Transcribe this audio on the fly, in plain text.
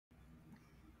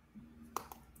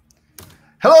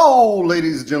Hello,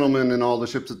 ladies and gentlemen, and all the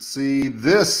ships at sea.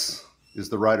 This is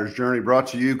the Writer's Journey, brought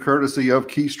to you courtesy of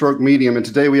Keystroke Medium. And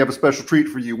today we have a special treat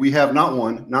for you. We have not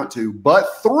one, not two,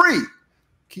 but three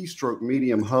Keystroke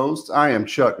Medium hosts. I am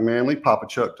Chuck Manley, Poppa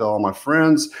Chuck to all my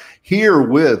friends, here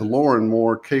with Lauren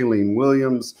Moore, Kalene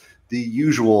Williams, the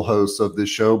usual hosts of this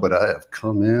show, but I have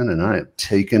come in and I have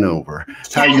taken over.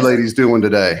 Yes. How you ladies doing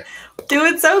today?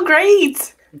 Doing so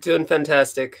great. Doing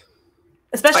fantastic.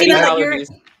 Especially now that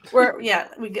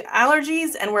we get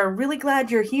allergies, and we're really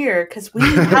glad you're here because we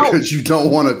help. Because you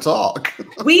don't want to talk.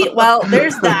 Well,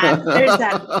 there's that. There's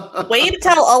that. Way to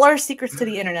tell all our secrets to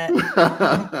the internet.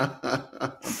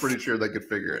 I'm pretty sure they could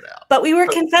figure it out. But we were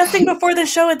confessing before the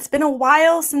show, it's been a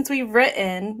while since we've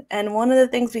written, and one of the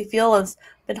things we feel has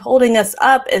been holding us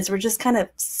up is we're just kind of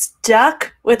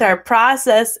stuck with our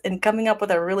process and coming up with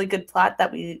a really good plot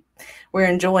that we're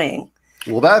enjoying.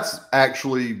 Well, that's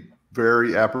actually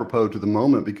very apropos to the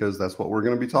moment, because that's what we're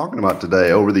going to be talking about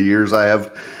today. Over the years, I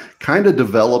have kind of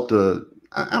developed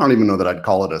I don't even know that I'd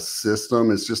call it a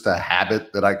system. It's just a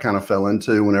habit that I kind of fell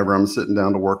into whenever I'm sitting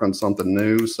down to work on something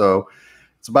new. So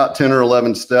it's about 10 or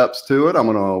 11 steps to it. I'm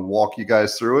going to walk you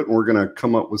guys through it, and we're going to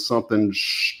come up with something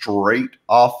straight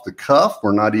off the cuff.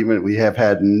 We have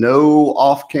had no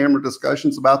off-camera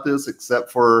discussions about this,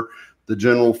 except for the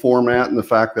general format and the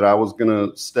fact that I was going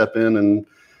to step in and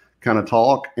kind of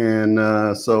talk. And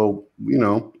so, you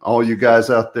know, all you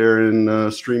guys out there in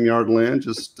StreamYard land,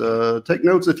 just take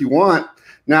notes if you want.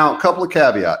 Now, a couple of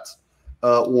caveats.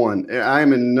 One, I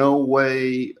am in no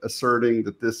way asserting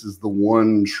that this is the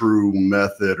one true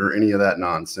method or any of that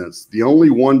nonsense. The only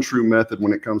one true method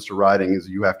when it comes to writing is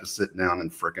you have to sit down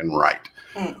and frickin' write.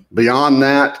 Beyond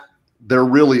that, there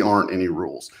really aren't any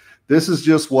rules. This is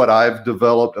just what I've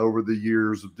developed over the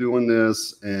years of doing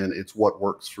this, and it's what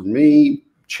works for me.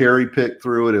 Cherry pick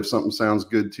through it. If something sounds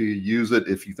good to you, use it.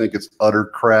 If you think it's utter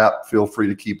crap, feel free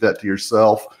to keep that to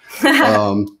yourself.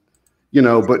 You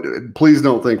know, but please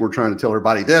don't think we're trying to tell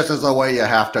everybody this is the way you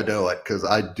have to do it, because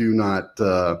I do not.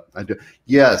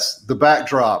 Yes, the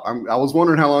backdrop. I was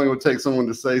wondering how long it would take someone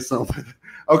to say something.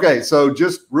 Okay, so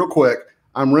just real quick,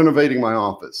 I'm renovating my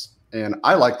office, and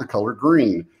I like the color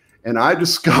green. And I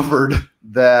discovered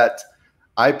that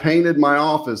I painted my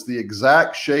office the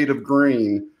exact shade of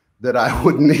green that I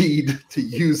would need to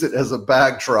use it as a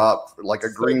backdrop, like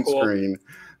a green screen.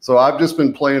 So I've just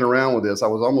been playing around with this. I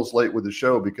was almost late with the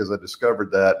show because I discovered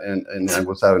that, and I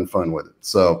was having fun with it.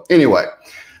 So anyway,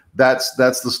 that's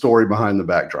the story behind the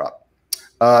backdrop.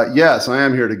 Yes, I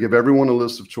am here to give everyone a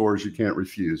list of chores you can't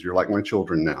refuse. You're like my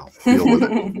children now. Deal with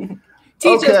it.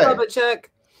 Teach us, Poppa Chuck.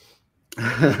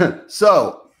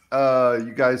 So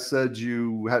you guys said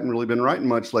you hadn't really been writing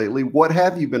much lately. What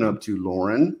have you been up to,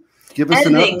 Lauren? Give us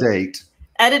an update.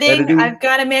 Editing. I've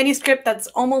got a manuscript that's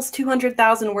almost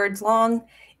 200,000 words long.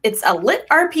 It's a lit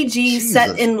RPG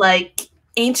set in like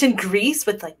ancient Greece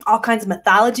with like all kinds of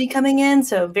mythology coming in.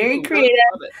 So very creative,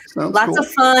 lots of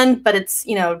fun, but it's,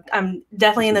 you know, I'm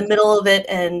definitely in the middle of it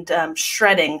and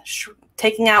shredding,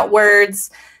 taking out words,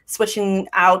 switching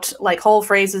out like whole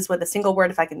phrases with a single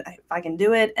word if I can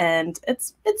do it. And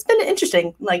it's been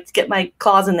interesting, like to get my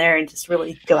claws in there and just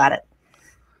really go at it.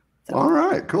 So. All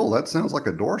right, cool. That sounds like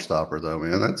a door stopper though,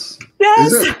 man. That's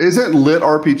yes. Isn't lit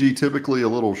RPG typically a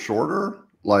little shorter?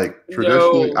 Like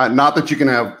traditionally, no. Not that you can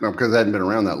have, because I hadn't been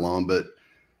around that long, but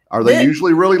are they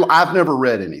usually really? I've never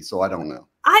read any, so I don't know.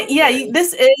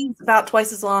 This is about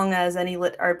twice as long as any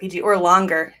lit RPG, or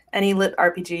longer, any lit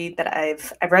RPG that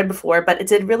I've read before, but it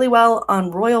did really well on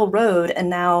Royal Road, and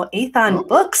now Athon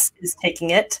Books is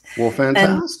taking it. Well,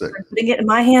 fantastic. And putting it in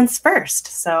my hands first.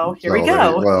 So here we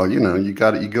go. Well, you know, you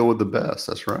got it. You go with the best.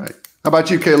 That's right. How about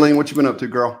you, Kalene? What you been up to,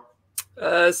 girl?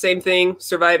 Same thing.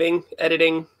 Surviving,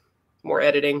 editing, more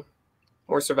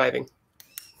surviving.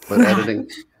 But editing.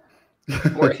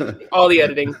 All the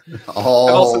editing.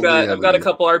 I've got a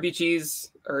couple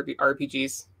RPGs,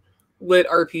 lit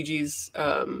RPGs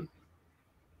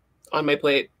on my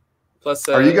plate. Plus,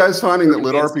 are you guys finding that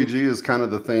lit RPG is kind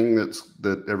of the thing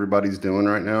that everybody's doing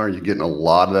right now? Are you getting a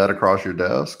lot of that across your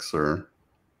desks, or?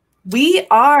 We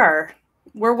are.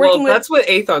 We're working with. That's what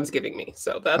Athon's giving me,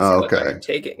 so that's what I'm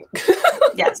taking.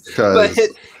 Yes, but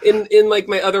in like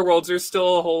my other worlds, there's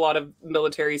still a whole lot of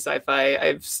military sci-fi.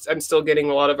 I'm still getting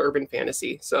a lot of urban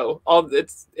fantasy. So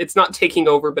it's not taking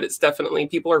over, but it's definitely,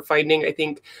 people are finding, I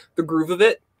think, the groove of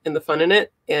it and the fun in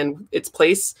it and its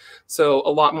place. So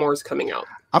a lot more is coming out.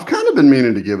 I've kind of been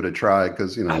meaning to give it a try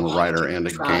because, you know, I'm a writer and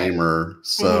a gamer.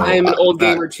 So I'm an old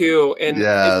gamer too. And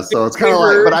yeah, so it's kind of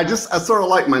like, but I sort of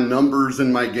like my numbers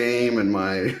in my game and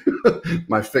my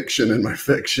my fiction in my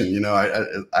fiction. You know,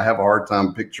 I have a hard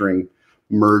time picturing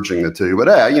merging the two. But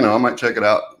hey, you know, I might check it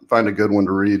out, find a good one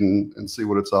to read and see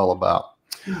what it's all about.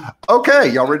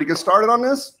 Okay, y'all ready to get started on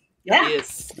this? Yeah.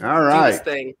 Yes. All right. Do this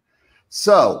thing.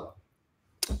 So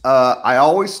I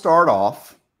always start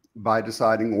off by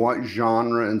deciding what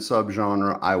genre and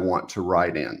subgenre I want to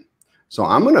write in. So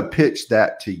I'm going to pitch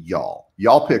that to y'all.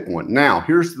 Y'all pick one. Now,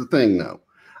 here's the thing, though.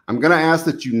 I'm going to ask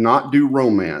that you not do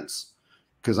romance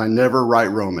because I never write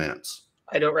romance.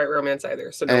 I don't write romance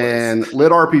either. So no and worries.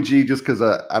 lit RPG just because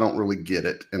I don't really get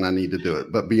it and I need to do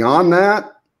it. But beyond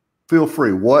that, feel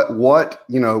free. What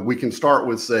you know, we can start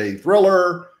with, say,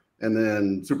 thriller and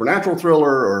then supernatural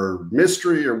thriller or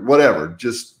mystery or whatever.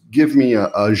 Just give me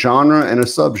a genre and a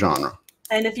subgenre.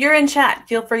 And if you're in chat,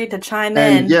 feel free to chime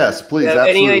And in. yes, please. Yeah,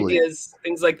 Absolutely. any ideas,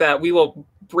 things like that, we will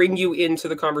bring you into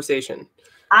the conversation.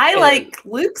 I like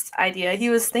Luke's idea. He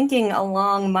was thinking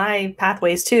along my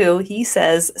pathways too. He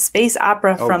says space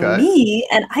opera from me,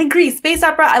 and I agree. Space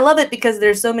opera, I love it because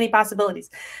there's so many possibilities.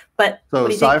 But so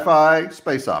sci-fi,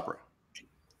 space opera.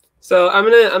 So I'm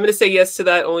gonna say yes to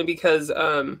that only because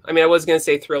I mean I was gonna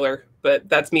say thriller, but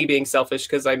that's me being selfish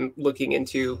because I'm looking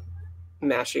into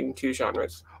mashing two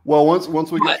genres. Well, once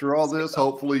we get through all this,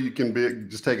 hopefully you can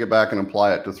just take it back and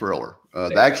apply it to thriller.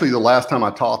 Actually, the last time I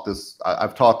taught this,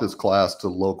 I've taught this class to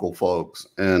local folks,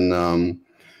 and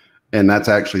that's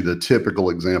actually the typical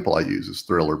example I use is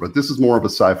thriller. But this is more of a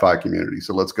sci-fi community,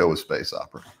 so let's go with space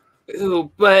opera.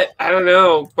 Ooh, but I don't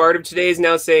know. Bard of Today is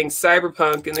now saying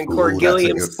cyberpunk, and then Cord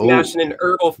Gilliam's smashing an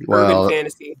urban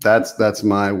fantasy. That's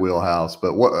my wheelhouse.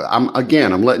 But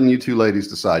I'm letting you two ladies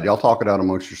decide. Y'all talk it out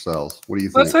amongst yourselves. What do you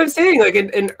think? That's what I'm saying. Like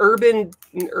an urban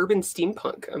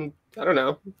steampunk. I don't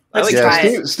know.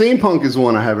 Steampunk is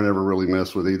one I haven't ever really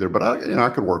messed with either. But I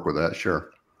could work with that.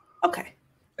 Sure. Okay.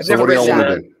 So what do y'all want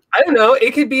to do? I don't know.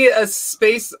 It could be a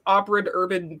space opera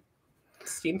urban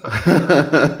steampunk.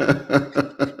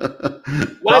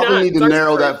 Probably need to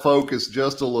narrow that focus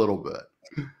just a little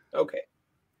bit. Okay,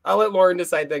 I'll let Lauren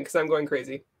decide then because I'm going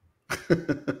crazy.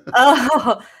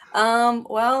 Well,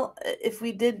 if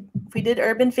we did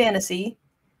urban fantasy,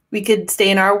 we could stay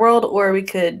in our world, or we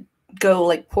could go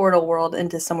like Portal world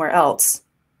into somewhere else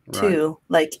too,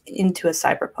 like into a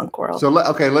cyberpunk world. So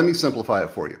let me simplify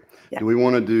it for you. Yeah. Do we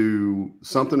want to do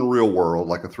something real world,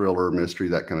 like a thriller, mystery,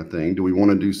 that kind of thing? Do we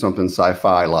want to do something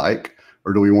sci-fi like,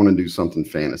 or do we want to do something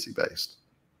fantasy based?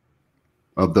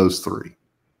 Of those three.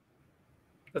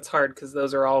 That's hard because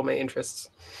those are all my interests.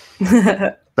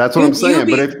 That's what I'm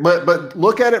saying. But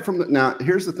look at it from now.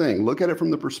 Here's the thing. Look at it from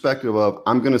the perspective of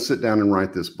I'm going to sit down and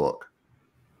write this book.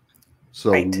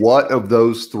 So what of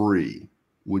those three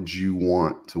would you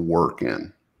want to work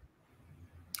in?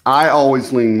 I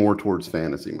always lean more towards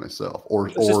fantasy myself, or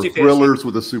thrillers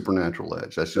with a supernatural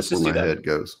edge. That's just where my head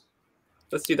goes.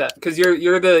 Let's do that because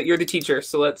you're the teacher.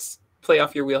 So let's play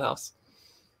off your wheelhouse.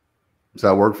 Does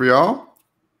that work for y'all?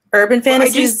 Urban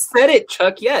fantasy. I just said it,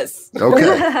 Chuck. Yes.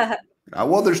 Okay.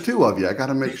 Well, there's two of you. I got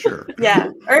to make sure. Yeah.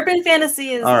 Urban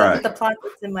fantasy is the plot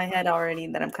that's in my head already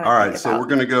that I'm kind of. All right. So we're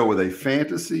going to go with a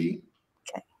fantasy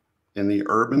in the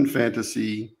urban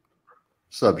fantasy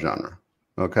subgenre.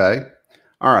 Okay.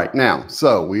 All right. Now,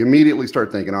 so we immediately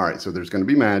start thinking, all right, so there's going to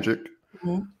be magic.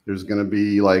 Mm-hmm. There's going to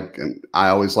be I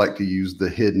always like to use the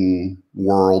hidden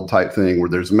world type thing where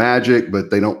there's magic, but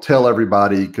they don't tell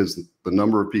everybody because the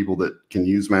number of people that can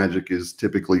use magic is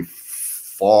typically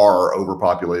far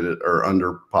overpopulated or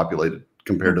underpopulated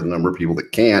compared to the number of people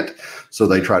that can't. So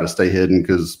they try to stay hidden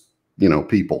because,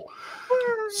 people.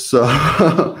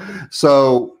 So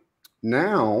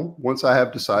now, once I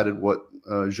have decided what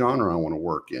genre I want to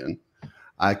work in,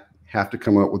 I have to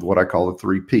come up with what I call the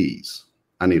 3 Ps.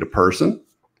 I need a person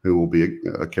who will be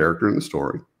a character in the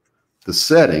story, the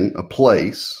setting, a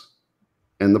place,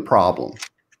 and the problem.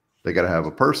 They got to have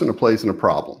a person, a place, and a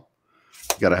problem.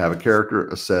 You got to have a character,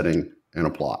 a setting, and a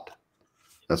plot.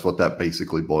 That's what that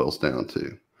basically boils down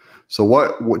to.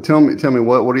 So tell me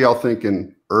what are y'all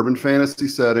thinking? Urban fantasy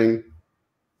setting,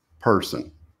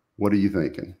 person. What are you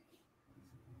thinking?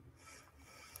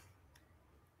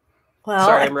 Well,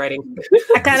 sorry, I'm writing.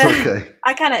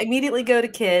 I kind of immediately go to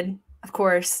kid, of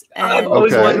course. And I've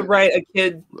always wanted to write a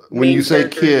kid. When you say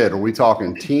kid, are we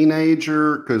talking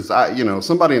teenager? Because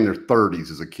somebody in their 30s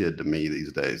is a kid to me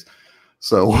these days.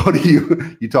 So what are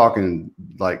you talking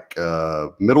like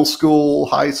middle school,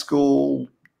 high school,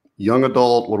 young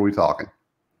adult? What are we talking?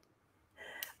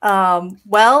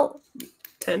 Well,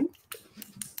 10.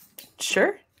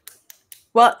 Sure.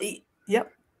 Well,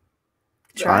 yep.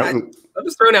 Sure. I'm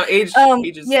just throwing out ages.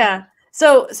 Yeah.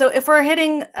 So if we're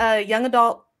hitting a young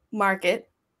adult market,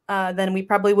 then we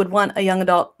probably would want a young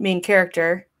adult main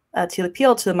character to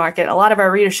appeal to the market. A lot of our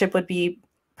readership would be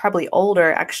probably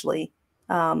older, actually.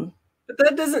 But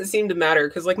that doesn't seem to matter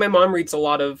because, like, my mom reads a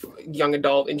lot of young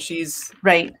adult, and she's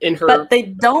right in her. But they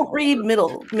don't read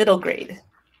middle grade,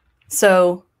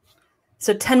 so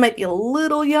 10 might be a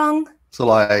little young. So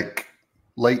like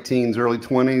late teens, early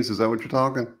 20s. Is that what you're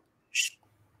talking?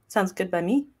 Sounds good by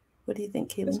me. What do you think,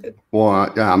 Kalene?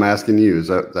 Well, yeah, I'm asking you. Is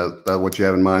that what you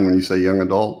have in mind when you say young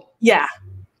adult? Yeah.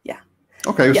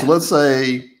 Okay, Yeah. so let's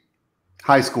say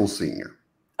high school senior.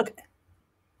 Okay.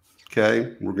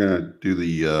 Okay, we're gonna do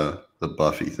the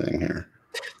Buffy thing here.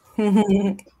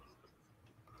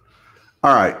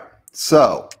 All right.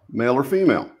 So male or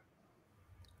female?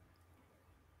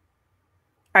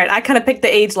 All right, I kind of picked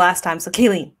the age last time, so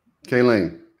Kalene.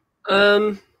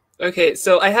 Okay,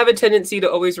 so I have a tendency to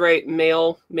always write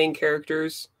male main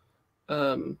characters.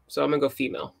 So I'm gonna go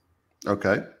female.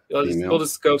 Okay. We'll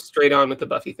just go straight on with the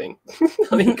Buffy thing.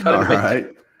 All right.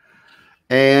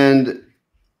 And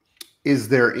is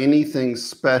there anything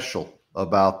special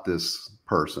about this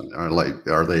person?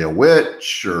 Are they a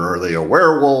witch, or are they a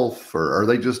werewolf, or are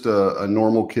they just a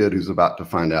normal kid who's about to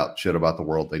find out shit about the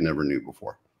world they never knew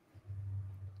before?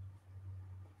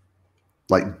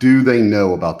 Like, do they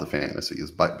know about the fantasy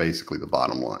is basically the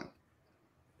bottom line.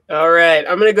 All right,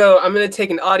 I'm gonna take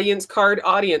an audience card.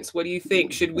 Audience, what do you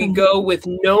think? Should we go with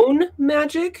known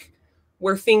magic,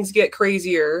 where things get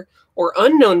crazier, or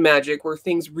unknown magic, where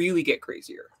things really get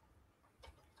crazier?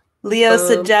 Leo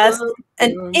suggests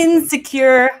an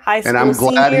insecure high school and I'm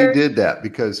glad senior. he did that,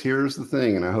 because here's the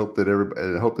thing, and I hope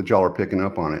that y'all are picking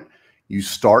up on it. You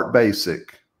start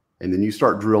basic, and then you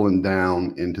start drilling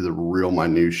down into the real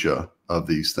minutia of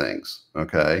these things.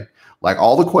 Okay. Like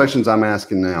all the questions I'm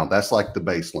asking now, that's like the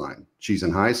baseline. She's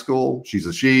in high school. She's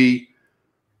a she,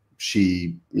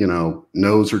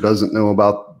 knows or doesn't know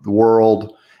about the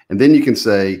world. And then you can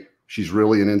say she's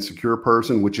really an insecure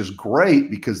person, which is great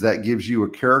because that gives you a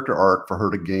character arc for her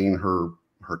to gain her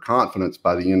confidence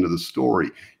by the end of the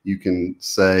story. You can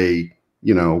say,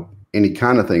 any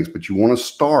kind of things, but you want to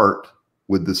start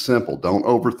with the simple. Don't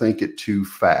overthink it too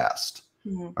fast.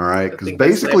 All right. Because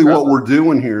basically what we're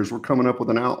doing here is we're coming up with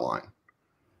an outline.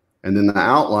 And then the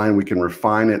outline, we can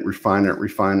refine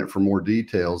it for more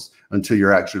details until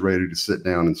you're actually ready to sit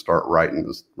down and start writing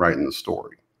the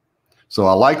story. So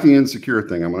I like the insecure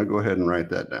thing. I'm going to go ahead and write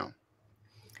that down.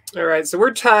 All right. So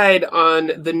we're tied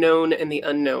on the known and the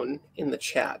unknown in the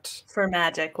chat. For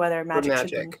magic, whether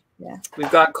magic. Yeah.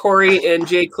 We've got Corey and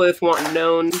Jay Cliff wanting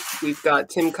known. We've got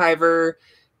Tim Kiver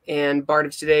and Bard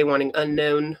of Today wanting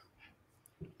unknown.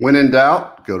 When in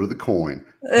doubt, go to the coin.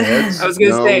 Heads, I was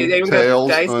going to say,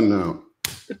 tails, unknown.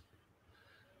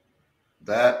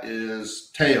 That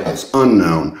is tails,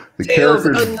 unknown. The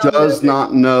character does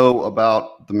not know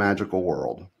about the magical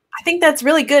world. I think that's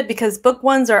really good because book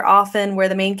ones are often where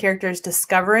the main character is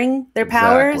discovering their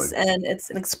powers, and it's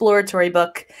an exploratory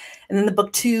book. And then the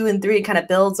book 2 and 3 kind of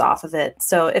builds off of it.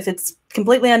 So if it's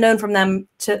completely unknown from them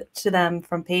to them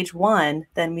from page 1,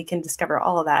 then we can discover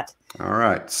all of that. All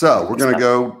right. So we're going to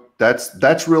go.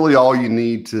 That's really all you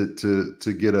need to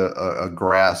get a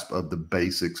grasp of the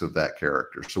basics of that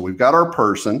character. So we've got our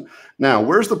person. Now,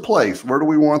 where's the place? Where do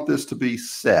we want this to be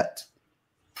set?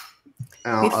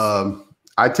 Now,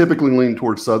 I typically lean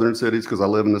towards southern cities because I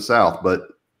live in the South, but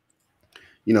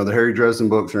the Harry Dresden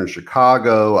books are in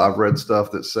Chicago. I've read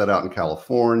stuff that's set out in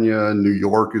California. New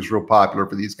York is real popular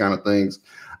for these kind of things.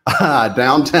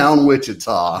 Downtown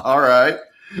Wichita. All right.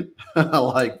 I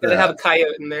like that. Gotta have a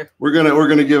coyote in there. We're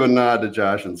gonna give a nod to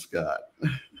Josh and Scott.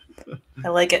 I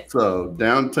like it. So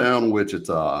downtown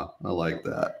Wichita. I like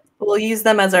that. We'll use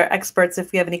them as our experts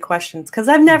if we have any questions, because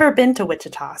I've never been to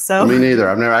Wichita. So me neither.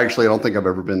 I don't think I've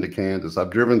ever been to Kansas. I've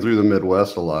driven through the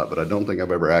Midwest a lot, but I don't think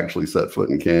I've ever actually set foot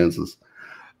in Kansas.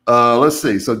 Let's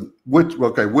see. So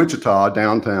Wichita,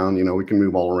 downtown, we can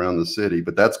move all around the city,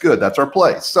 but that's good. That's our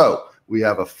place. So we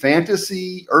have a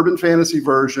urban fantasy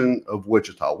version of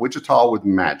Wichita with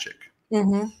magic.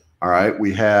 Mm-hmm. All right.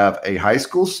 We have a high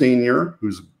school senior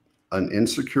who's an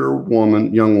insecure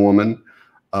young woman,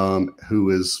 who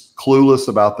is clueless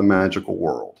about the magical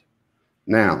world.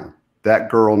 Now, that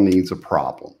girl needs a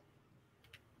problem.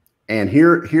 And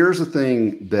here's the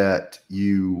thing that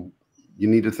you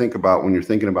need to think about when you're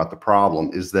thinking about the problem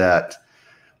is that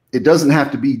it doesn't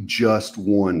have to be just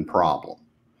one problem.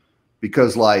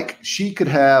 Because like she could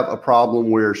have a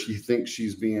problem where she thinks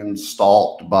she's being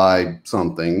stalked by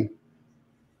something.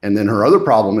 And then her other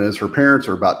problem is her parents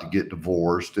are about to get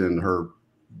divorced and her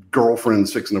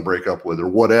girlfriend's fixing to break up with her,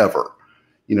 whatever.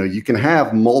 You can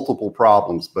have multiple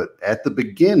problems, but at the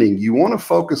beginning, you want to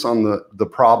focus on the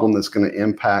problem that's going to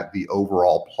impact the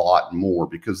overall plot more,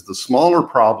 because the smaller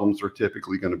problems are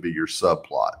typically going to be your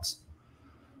subplots.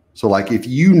 So like if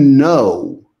you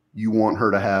know you want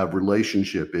her to have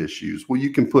relationship issues, well,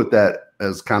 you can put that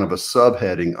as kind of a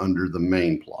subheading under the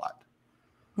main plot.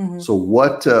 So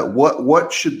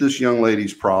what should this young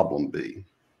lady's problem be?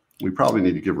 We probably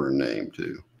need to give her a name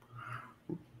too.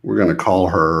 We're going to call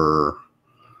her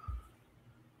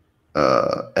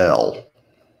L.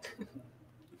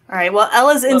 All right. Well,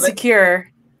 Ella's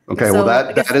insecure. Okay. So well,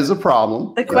 that is a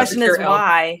problem. The question is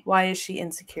why? Why is she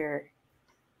insecure?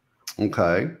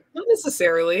 Okay. Not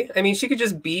necessarily. I mean, she could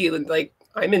just be like,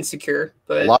 I'm insecure,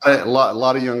 but a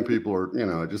lot of young people are, you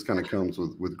know, it just kind of comes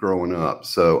with growing up.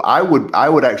 So I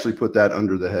would actually put that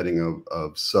under the heading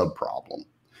of sub problem.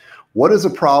 What is a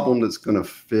problem that's going to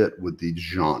fit with the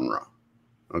genre?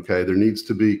 Okay, there needs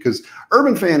to be, because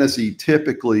urban fantasy,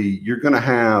 typically you're going to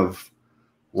have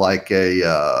like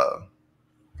an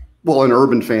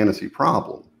urban fantasy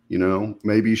problem. You know,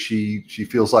 maybe she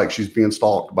feels like she's being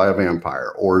stalked by a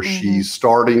vampire, or she's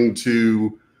starting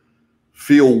to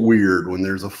feel weird when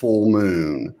there's a full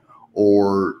moon,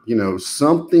 or, you know,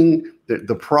 something that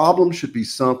the problem should be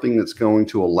something that's going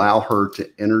to allow her to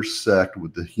intersect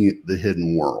with the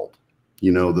hidden world.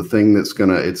 You know, the thing that's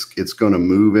it's gonna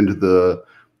move into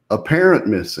a parent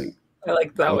missing. I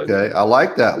like that one. Okay, I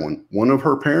like that one. One of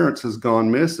her parents has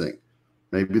gone missing.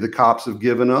 Maybe the cops have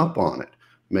given up on it.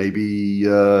 Maybe,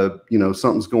 you know,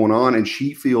 something's going on and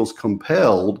she feels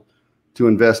compelled to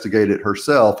investigate it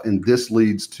herself. And this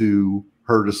leads to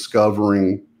her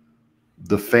discovering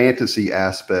the fantasy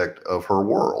aspect of her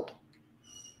world.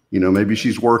 You know, maybe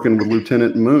she's working with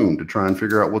Lieutenant Moon to try and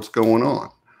figure out what's going on.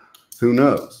 Who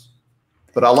knows?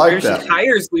 But I like that. She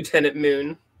hires Lieutenant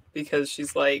Moon because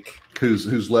she's like,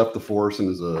 who's left the force and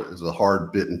is a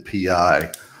hard bitten PI.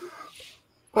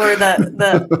 Or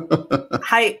the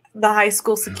high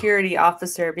school security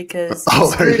officer because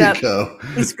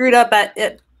he screwed up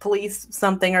at police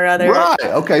something or other. Right.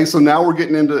 Okay. So now we're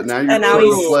getting into it. Now you're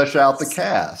going to flesh out the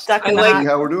cast. I like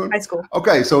how we're doing. High school.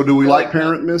 Okay. So do we like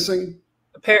parent missing?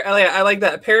 I like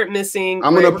that. Parent missing.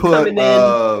 I'm going to put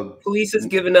police has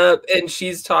given up and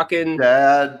she's talking.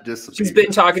 Dad disappeared. She's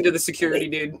been talking to the security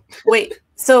dude. Wait.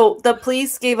 So the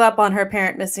police gave up on her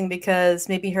parent missing because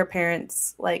maybe her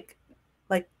parents like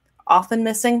often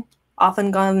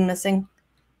gone missing.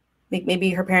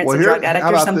 Maybe her parents a drug addict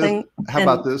or something. How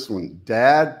about this one?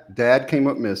 Dad came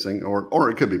up missing, or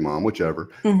it could be mom, whichever.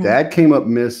 Dad came up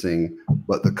missing,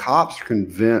 but the cops are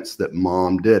convinced that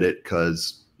mom did it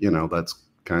because, you know, that's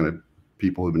kind of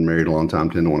people who've been married a long time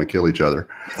tend to want to kill each other.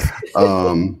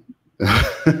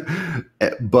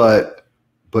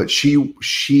 But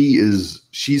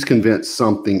she's convinced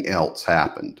something else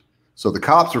happened. So the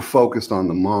cops are focused on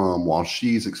the mom while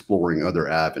she's exploring other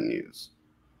avenues.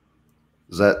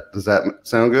 Does that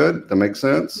sound good? That makes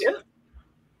sense? Yeah.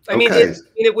 I mean,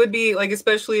 it would be like,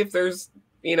 especially if there's,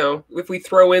 you know, if we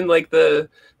throw in like the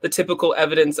typical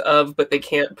evidence of, but they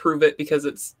can't prove it because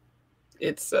it's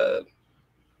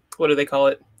what do they call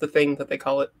it? The thing that they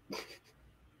call it.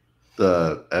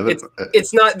 The evidence.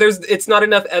 It's not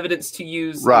enough evidence to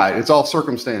use. Right. It's all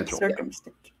circumstantial.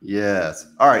 Yes.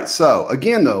 All right. So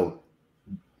again, though,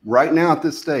 right now at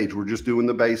this stage, we're just doing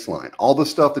the baseline. All the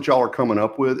stuff that y'all are coming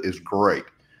up with is great,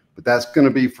 but that's going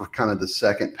to be for kind of the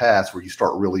second pass where you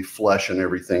start really fleshing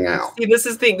everything out. See, this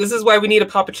is why we need a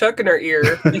Poppa Chuck in our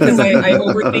ear, because I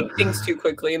overthink things too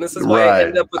quickly, and this is why I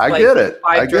end up with I get it,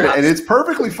 and it's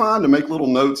perfectly fine to make little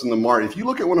notes in the margin. If you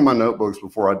look at one of my notebooks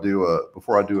before I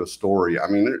do a story, I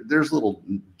mean, there's little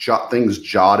things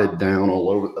jotted down all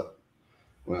over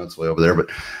well, it's way over there, but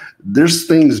there's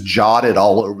things jotted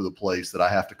all over the place that I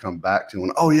have to come back to.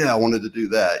 And, oh yeah, I wanted to do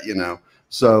that, you know?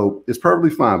 So it's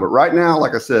perfectly fine. But right now,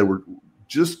 like I said, we're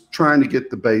just trying to get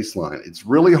the baseline. It's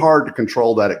really hard to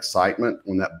control that excitement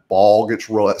when that ball gets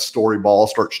rolled, that story ball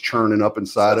starts churning up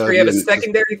inside of you. You have a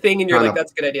secondary thing and you're like,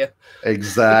 that's a good idea.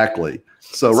 Exactly.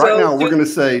 So right now we're going to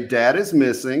say dad is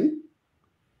missing.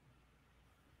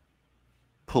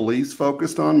 Police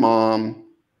focused on mom.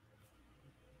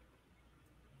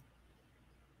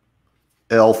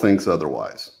 L thinks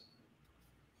otherwise.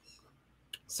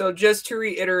 So just to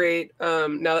reiterate, now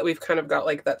that we've kind of got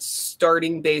like that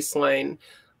starting baseline,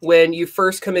 when you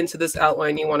first come into this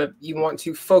outline, you want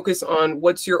to focus on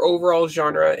what's your overall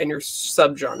genre and your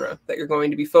subgenre that you're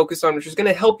going to be focused on, which is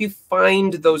going to help you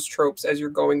find those tropes as you're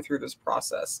going through this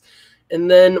process.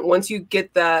 And then once you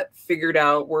get that figured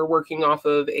out, we're working off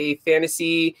of a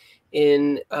fantasy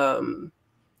in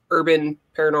urban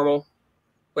paranormal.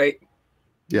 Wait.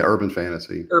 Yeah, urban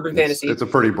fantasy. Fantasy. It's a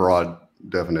pretty broad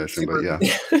definition, but yeah.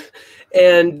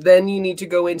 And then you need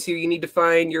to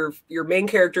find your main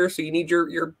character. So you need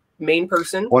your main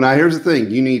person. Well, now here's the thing.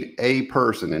 You need a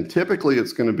person, and typically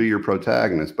it's going to be your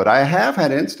protagonist. But I have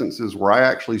had instances where I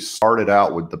actually started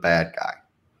out with the bad guy.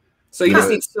 So you just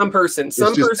need some person.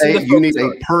 You need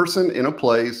a person in a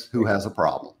place who has a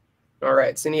problem. All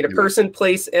right. So you need a person,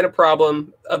 place, and a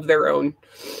problem of their own.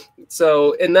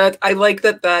 So, and that I like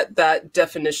that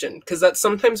definition, because that's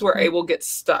sometimes where I will get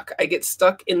stuck. I get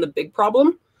stuck in the big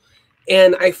problem,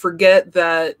 and I forget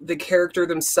that the character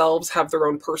themselves have their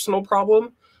own personal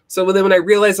problem. So then when I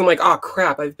realize, I'm like, oh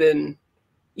crap, I've been,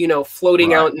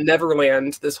 floating out in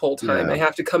Neverland this whole time. I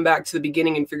have to come back to the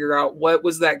beginning and figure out what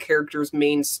was that character's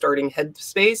main starting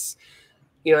headspace,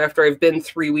 after I've been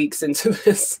 3 weeks into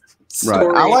this story.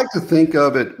 Right. I like to think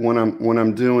of it when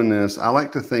I'm doing this, I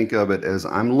like to think of it as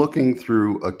I'm looking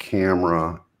through a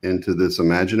camera into this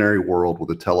imaginary world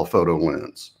with a telephoto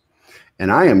lens.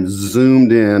 And I am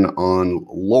zoomed in on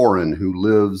Lauren, who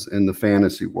lives in the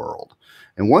fantasy world.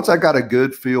 And once I got a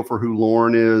good feel for who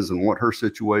Lauren is and what her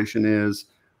situation is,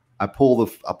 I pull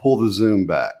the zoom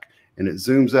back, and it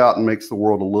zooms out and makes the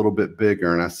world a little bit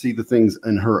bigger. And I see the things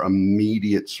in her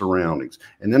immediate surroundings.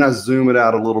 And then I zoom it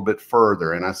out a little bit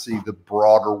further, and I see the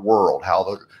broader world, how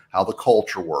the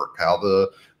culture work, how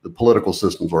the political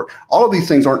systems work. All of these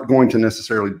things aren't going to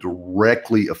necessarily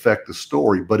directly affect the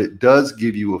story, but it does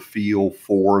give you a feel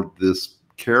for this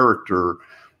character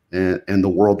and the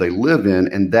world they live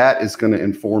in. And that is going to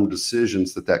inform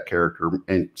decisions that character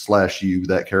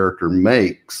that character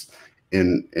makes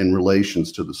in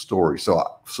relations to the story.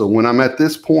 So when I'm at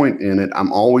this point in it,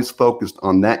 I'm always focused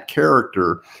on that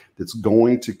character that's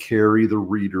going to carry the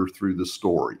reader through the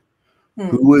story.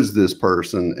 Who is this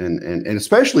person? And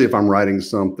especially if I'm writing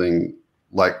something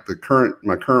like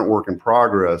my current work in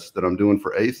progress that I'm doing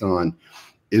for Athon,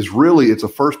 it's a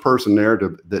first person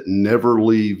narrative that never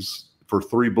leaves, for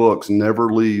 3 books,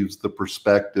 never leaves the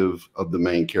perspective of the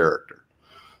main character.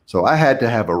 So I had to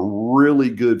have a really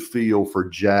good feel for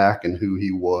Jack and who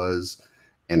he was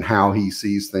and how he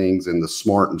sees things and the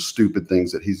smart and stupid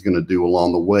things that he's going to do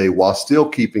along the way, while still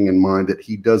keeping in mind that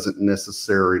he doesn't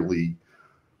necessarily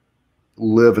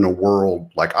live in a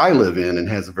world like I live in and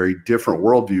has a very different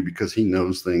worldview, because he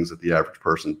knows things that the average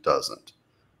person doesn't.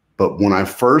 But when I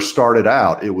first started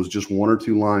out, it was just 1 or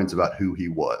 2 lines about who he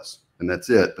was, and that's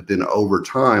it. But then over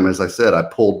time, as I said, I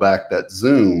pulled back that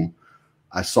zoom.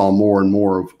 I saw more and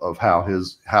more of how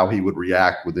he would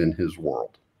react within his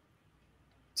world.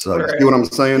 So you see what I'm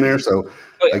saying there? So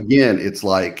again, it's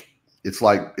like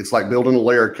building a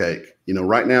layer cake.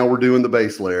 Right now we're doing the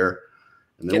base layer,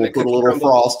 and then we'll put a little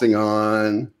frosting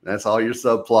on. That's all your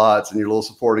subplots and your little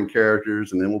supporting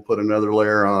characters, and then we'll put another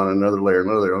layer on, another layer,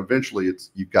 another layer. Eventually,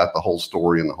 you've got the whole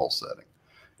story and the whole setting.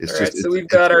 So we've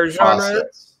got our genre,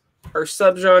 our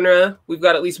subgenre. We've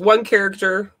got at least one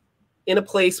character in a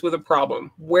place with a problem.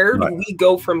 Where do we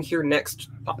go from here next,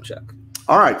 Poppa Chuck?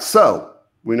 All right, so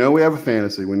we know we have a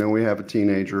fantasy. We know we have a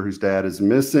teenager whose dad is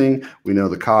missing. We know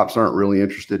the cops aren't really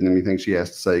interested in anything she has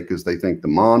to say because they think the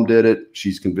mom did it.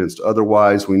 She's convinced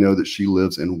otherwise. We know that she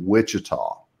lives in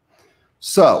Wichita.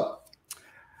 So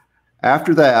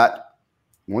after that,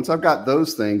 once I've got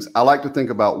those things, I like to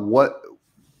think about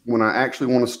when I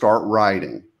actually want to start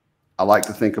writing, I like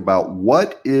to think about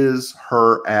what is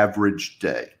her average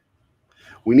day.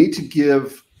 We need to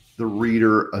give the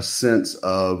reader a sense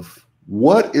of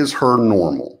what is her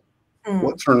normal.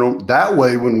 What's her normal? That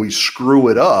way, when we screw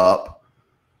it up,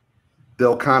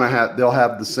 they'll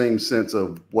have the same sense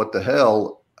of what the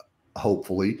hell,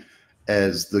 hopefully,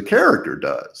 as the character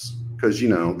does, because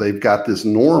they've got this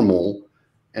normal,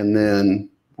 and then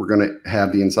we're going to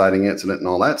have the inciting incident and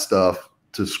all that stuff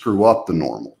to screw up the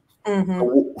normal.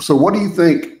 So what do you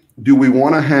think? Do we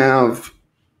want to have?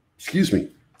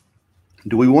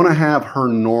 Do we want to have her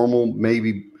normal,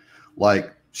 maybe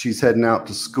like she's heading out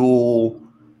to school,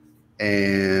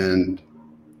 and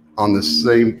on the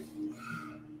same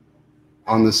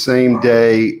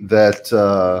day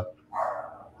that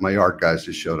my art guys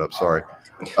just showed up. Sorry.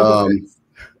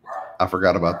 I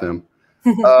forgot about them.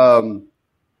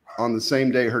 On the same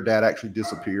day her dad actually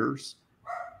disappears,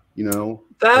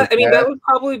 that would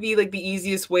probably be like the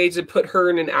easiest way to put her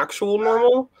in an actual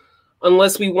normal.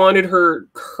 Unless we wanted her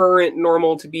current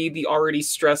normal to be the already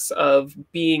stress of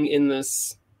being in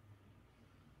this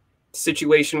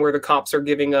situation where the cops are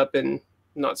giving up and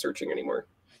not searching anymore.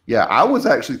 Yeah, I was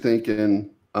actually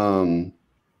thinking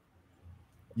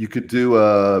you could do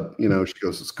she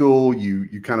goes to school,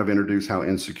 you kind of introduce how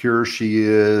insecure she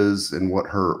is and what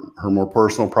her more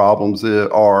personal problems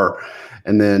are.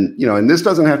 And then, and this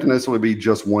doesn't have to necessarily be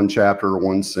just one chapter or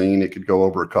one scene. It could go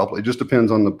over a couple. It just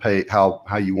depends on the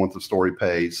how you want the story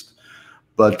paced.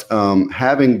 But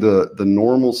having the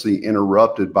normalcy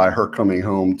interrupted by her coming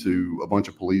home to a bunch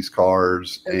of police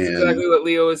cars. That's exactly what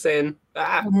Leo was saying.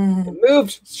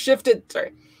 Moved, shifted.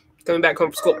 Sorry, coming back home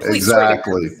from school. Police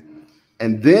exactly.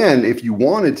 And then if you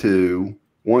wanted to,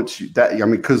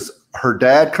 because her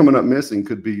dad coming up missing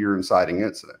could be your inciting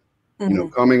incident. You know,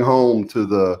 coming home to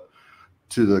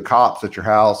the cops at your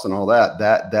house and all that.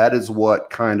 That is what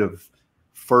kind of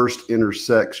first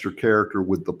intersects your character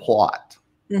with the plot,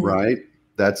 right?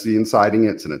 That's the inciting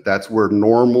incident. That's where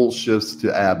normal shifts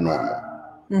to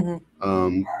abnormal.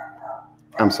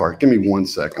 I'm sorry. Give me 1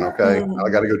 second, okay? I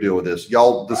got to go deal with this.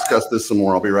 Y'all discuss this some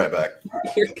more. I'll be right back.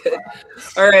 You're good.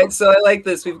 All right. So I like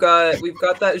this. We've got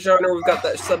that genre. We've got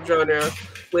that subgenre,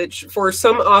 which for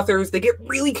some authors, they get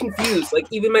really confused. Like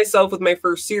even myself with my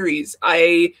first series,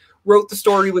 I wrote the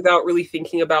story without really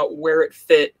thinking about where it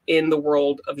fit in the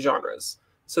world of genres.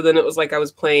 So then it was like I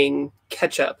was playing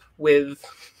catch up with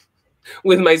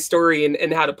my story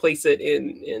and how to place it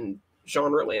in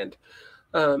genre land.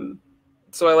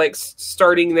 So I like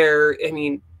starting there. I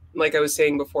mean, like I was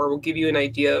saying before, we'll give you an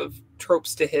idea of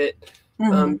tropes to hit,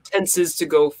 tenses to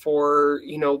go for,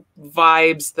 you know,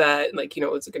 vibes that like, you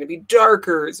know, is it going to be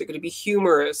darker? Is it going to be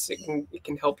humorous? It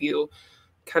can help you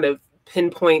kind of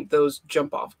pinpoint those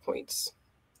jump off points.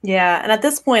 Yeah. And at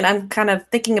this point, I'm kind of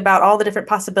thinking about all the different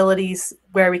possibilities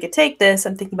where we could take this.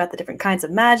 I'm thinking about the different kinds of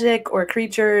magic or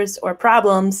creatures or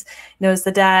problems. You know, is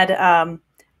the dad,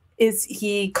 is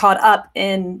he caught up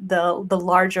in the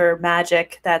larger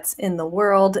magic that's in the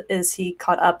world? Is he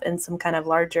caught up in some kind of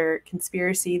larger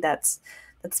conspiracy that's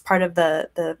part of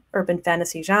the urban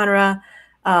fantasy genre?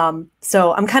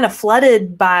 So I'm kind of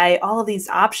flooded by all of these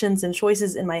options and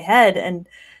choices in my head. And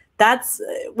that's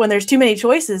when there's too many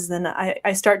choices, then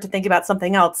I start to think about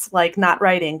something else, like not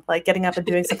writing, like getting up and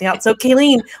doing something else. So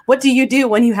Kalene, what do you do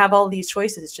when you have all these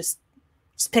choices? Just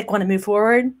pick one and move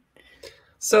forward?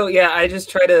 So yeah, I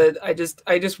just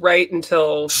write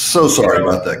until. So sorry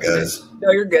about that, guys. No,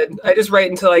 you're good. I just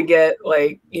write until I get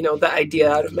like, you know, the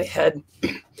idea out of my head.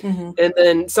 And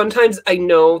then sometimes I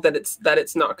know that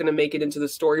it's not going to make it into the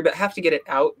story, but have to get it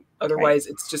out. Otherwise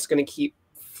it's just going to keep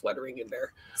fluttering in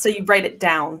there. So you write it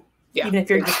down. Yeah. Even if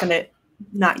you're just going to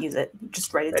not use it,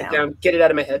 just write it down. Get it out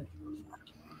of my head.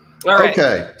 All right.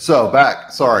 Okay. So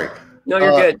back. Sorry. No,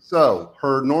 you're good. So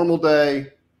her normal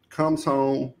day, comes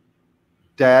home.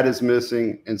 Dad is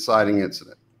missing, inciting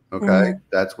incident. Okay.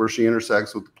 That's where she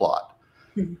intersects with the plot.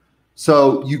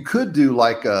 So you could do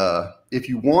like if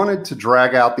you wanted to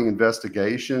drag out the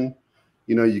investigation,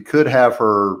 you know, you could have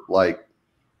her like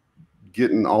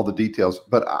getting all the details,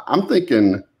 but I'm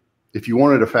thinking if you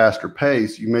wanted a faster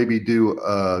pace, you maybe do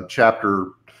a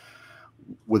chapter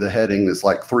with a heading that's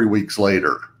like 3 weeks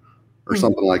later or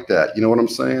something like that. You know what I'm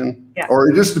saying? Yeah. Or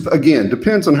it just, again,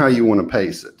 depends on how you want to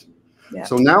pace it. Yeah.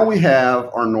 So now we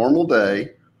have our normal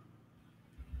day.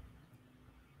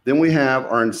 Then we have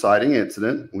our inciting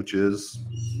incident, which is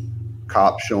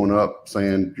cops showing up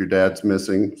saying your dad's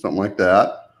missing, something like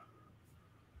that.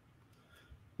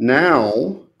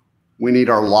 Now we need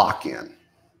our lock-in.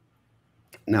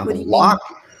 Now the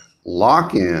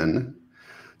lock-in.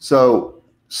 So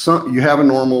you have a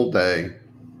normal day.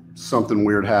 Something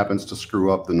weird happens to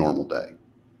screw up the normal day.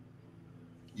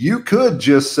 You could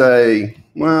just say,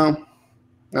 well,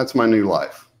 that's my new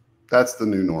life. That's the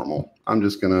new normal. I'm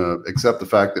just going to accept the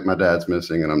fact that my dad's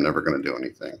missing and I'm never going to do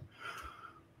anything.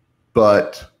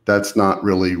 But that's not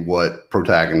really what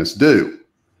protagonists do.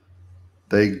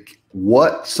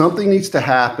 Something needs to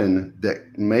happen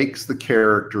that makes the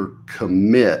character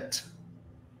commit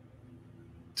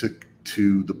to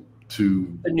the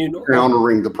new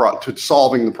normal. To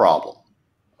solving the problem.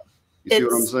 You see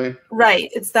what I'm saying? Right.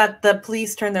 It's that the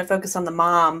police turn their focus on the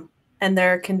mom and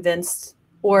they're convinced,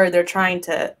 or they're trying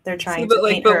to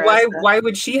paint her. Why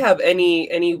would she have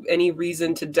any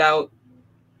reason to doubt?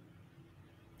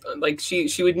 Like she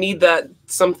would need that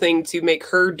something to make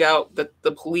her doubt that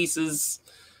the police's,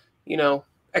 you know,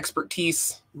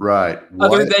 expertise. Right.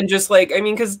 Other than just like, I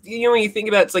mean, because you know when you think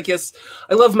about it, it's like, yes,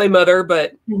 I love my mother,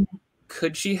 but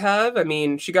could she have? I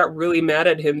mean, she got really mad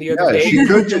at him the other day.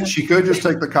 She could just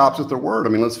take the cops at their word. I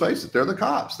mean, let's face it, they're the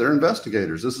cops. They're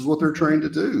investigators. This is what they're trained to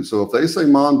do. So if they say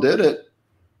mom did it,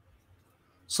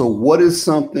 so what is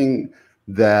something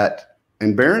that,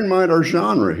 and bear in mind our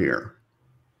genre here,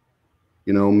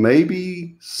 you know,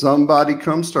 maybe somebody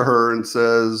comes to her and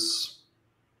says,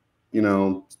 you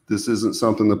know, this isn't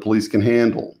something the police can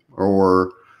handle.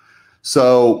 Or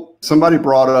so somebody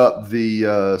brought up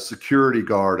the security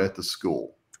guard at the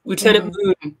school. Lieutenant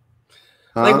Moon.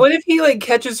 Like, what if he like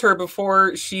catches her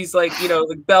before she's like, you know,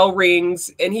 the bell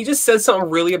rings and he just says something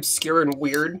really obscure and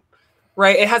weird?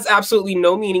 Right. It has absolutely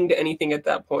no meaning to anything at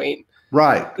that point.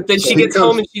 Right. But then she gets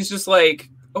home and she's just like,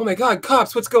 oh my God,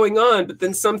 cops, what's going on? But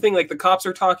then something like the cops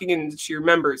are talking and she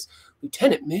remembers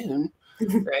Lieutenant Moon.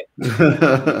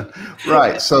 Right.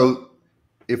 Right. So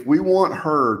if we want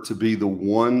her to be the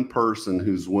one person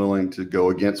who's willing to go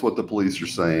against what the police are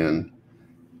saying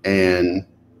and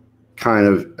kind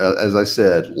of, as I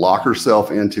said, lock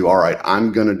herself into, all right,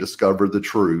 I'm going to discover the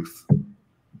truth,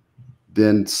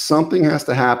 then something has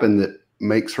to happen that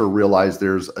makes her realize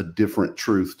there's a different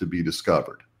truth to be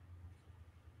discovered.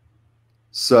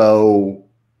 So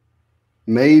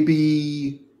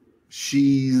maybe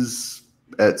she's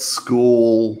at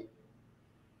school,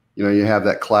 you know, you have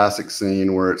that classic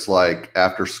scene where it's like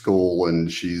after school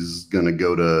and she's going to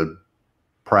go to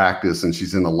practice and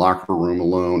she's in the locker room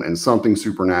alone and something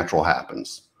supernatural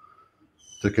happens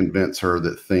to convince her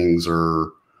that things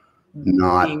are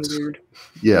not weird.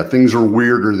 Yeah, things are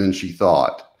weirder than she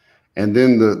thought. And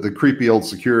then the creepy old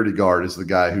security guard is the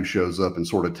guy who shows up and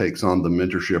sort of takes on the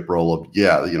mentorship role of,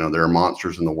 yeah, you know, there are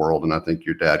monsters in the world and I think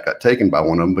your dad got taken by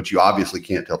one of them, but you obviously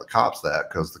can't tell the cops that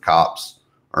because the cops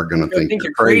are going to think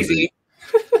you're crazy.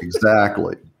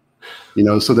 Exactly. You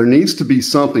know, so there needs to be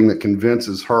something that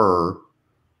convinces her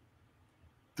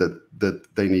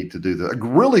that they need to do that. A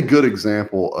really good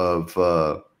example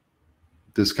of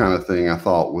this kind of thing I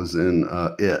thought was in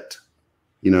It.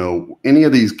 You know, any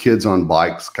of these kids on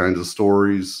bikes kinds of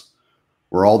stories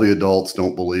where all the adults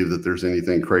don't believe that there's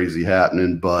anything crazy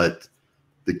happening, but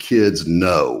the kids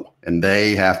know and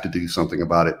they have to do something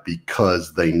about it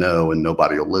because they know and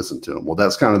nobody will listen to them. Well,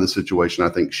 that's kind of the situation I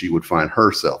think she would find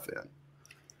herself in.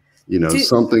 You know,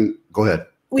 go ahead.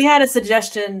 We had a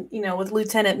suggestion, you know, with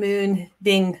Lieutenant Moon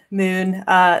being Moon,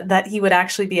 that he would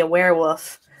actually be a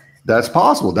werewolf. That's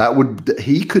possible.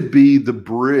 He could be the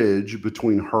bridge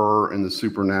between her and the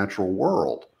supernatural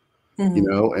world, you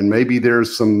know, and maybe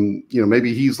there's some, you know,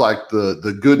 maybe he's like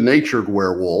the good-natured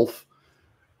werewolf.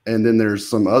 And then there's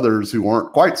some others who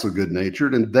aren't quite so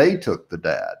good-natured and they took the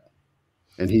dad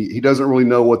and he doesn't really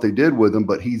know what they did with him,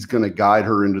 but he's going to guide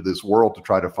her into this world to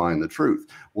try to find the truth.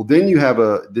 Well, then you have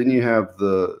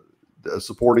the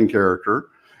supporting character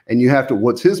and you have to,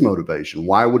 what's his motivation?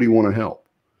 Why would he want to help?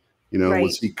 You know,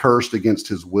 was he cursed against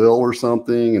his will or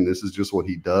something? And this is just what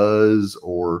he does.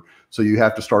 Or so you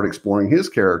have to start exploring his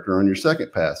character on your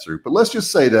second pass through. But let's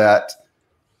just say that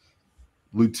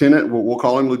we'll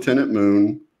call him Lieutenant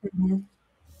Moon,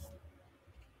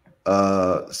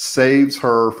 saves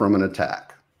her from an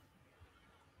attack.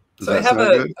 So I have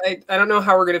I don't know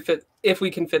how we're going to if we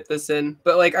can fit this in,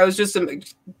 but like I was just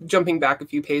jumping back a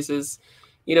few paces.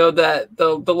 You know, that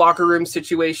the locker room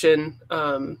situation.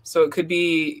 So it could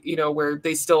be, you know, where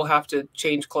they still have to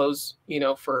change clothes, you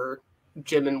know, for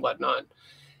gym and whatnot.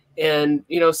 And,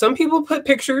 you know, some people put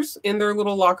pictures in their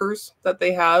little lockers that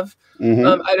they have.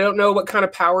 I don't know what kind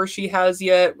of power she has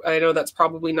yet. I know that's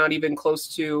probably not even close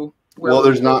to where. Well,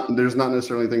 there's not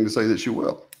necessarily anything to say that she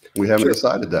will. We haven't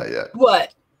decided that yet.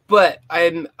 But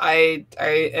I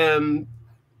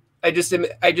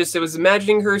was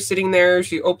imagining her sitting there.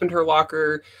 She opened her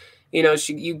locker, you know,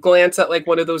 you glance at like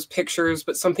one of those pictures,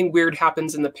 but something weird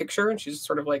happens in the picture and she's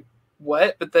sort of like,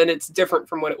 what? But then it's different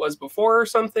from what it was before or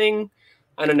something.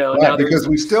 I don't know. Right, because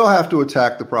we still have to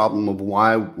attack the problem of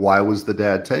why was the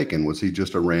dad taken? Was he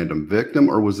just a random victim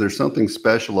or was there something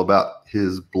special about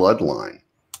his bloodline?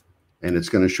 And it's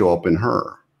going to show up in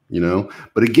her, you know?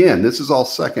 But again, this is all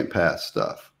second pass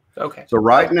stuff. Okay. So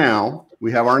right now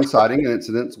we have our inciting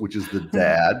incidents, which is the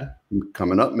dad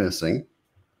coming up missing.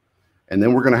 And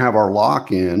then we're going to have our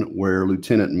lock-in where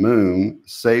Lieutenant Moon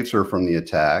saves her from the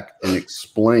attack and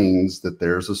explains that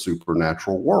there's a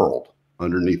supernatural world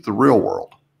underneath the real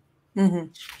world.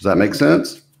 Does that make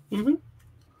sense?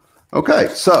 Okay,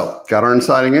 so got our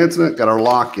inciting incident, got our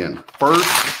lock-in. First,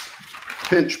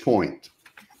 pinch point.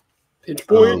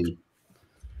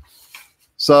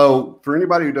 So for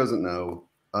anybody who doesn't know,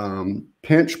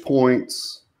 pinch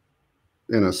points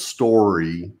in a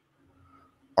story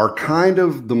are kind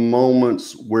of the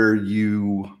moments where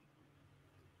you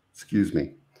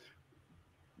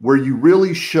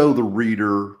really show the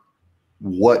reader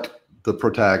what the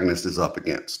protagonist is up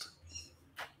against.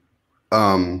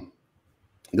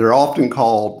 They're often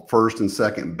called first and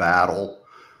second battle,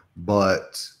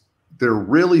 but they're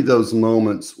really those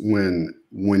moments when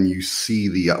you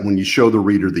show the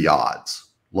reader the odds.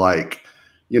 Like,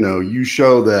 you know, you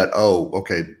show that, oh,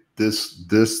 okay,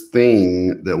 this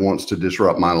thing that wants to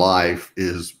disrupt my life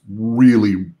is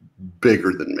really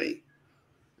bigger than me,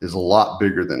 is a lot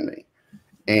bigger than me.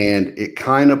 And it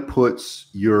kind of puts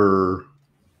your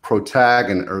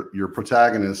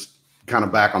protagonist kind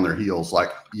of back on their heels.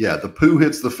 Like, yeah, the poo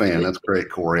hits the fan. That's great,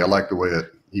 Corey. I like the way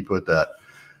that he put that.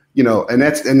 You know, and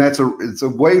it's a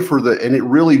way for and it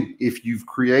really, if you've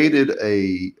created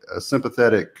a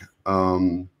sympathetic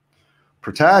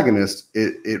protagonist,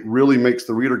 it really makes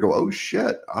the reader go, oh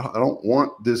shit, I don't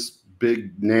want this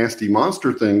big nasty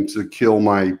monster thing to kill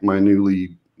my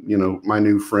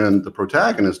new friend, the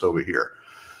protagonist over here.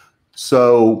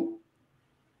 So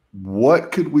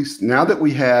what could we, now that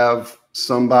we have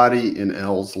somebody in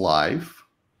Elle's life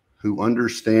who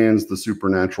understands the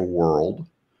supernatural world,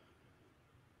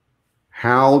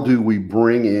 how do we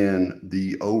bring in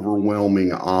the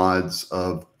overwhelming odds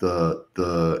of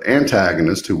the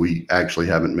antagonist, who we actually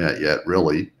haven't met yet,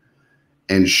 really,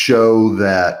 and show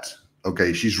that,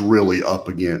 okay, she's really up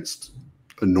against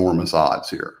enormous odds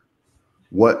here?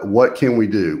 What can we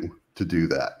do to do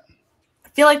that? I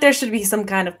feel like there should be some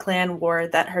kind of clan war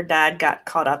that her dad got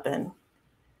caught up in.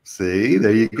 See,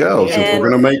 there you go. Since we're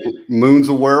going to make Moon's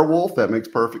a werewolf, that makes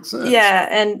perfect sense. Yeah,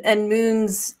 and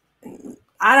Moon's,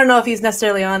 I don't know if he's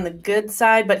necessarily on the good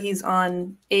side, but he's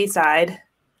on a side.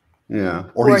 Yeah,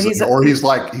 or he's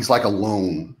like a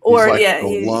lone,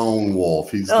 a lone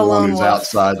wolf. He's the one who's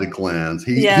outside the clans.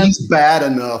 He's bad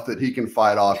enough that he can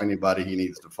fight off anybody he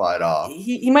needs to fight off.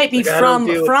 He might be from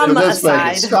a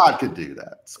side. Scott could do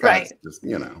that. Scott's just,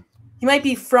 he might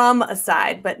be from a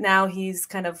side, but now he's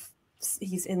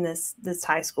in this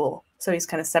high school, so he's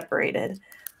kind of separated.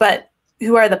 But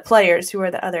who are the players? Who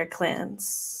are the other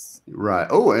clans? Right.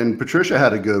 Oh, and Patricia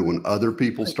had a good one. Other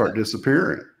people start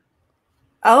disappearing.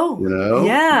 Oh,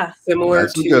 yeah. Similar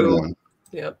That's a good one.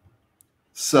 Yep.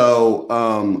 So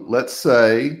let's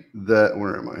say that,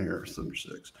 where am I here?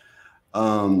 76.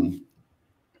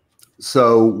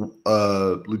 So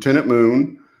Lieutenant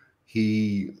Moon,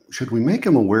 should we make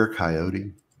him a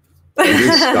were-coyote?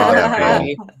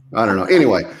 I don't know.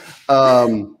 Anyway,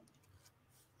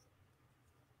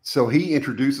 so he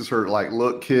introduces her like,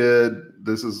 look, kid,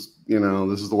 this is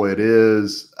the way it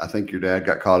is. I think your dad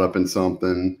got caught up in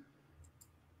something.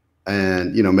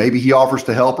 And, maybe he offers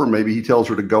to help her. Maybe he tells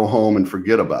her to go home and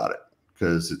forget about it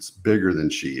because it's bigger than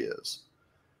she is.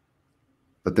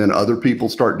 But then other people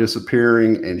start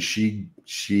disappearing, and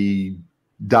she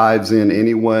dives in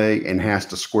anyway and has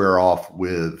to square off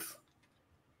with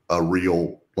a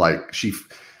real,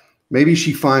 maybe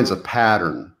she finds a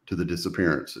pattern to the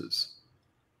disappearances.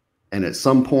 And at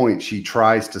some point she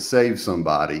tries to save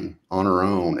somebody on her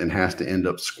own and has to end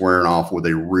up squaring off with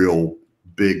a real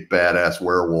big badass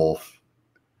werewolf,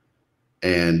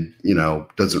 and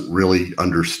doesn't really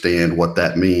understand what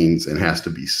that means and has to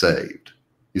be saved.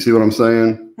 You see what I'm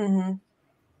saying? Mm-hmm.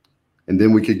 And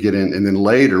then we could get in, and then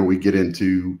later we get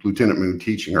into Lieutenant Moon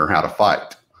teaching her how to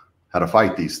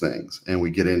fight these things, and we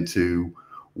get into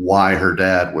why her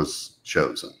dad was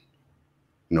chosen,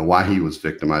 why he was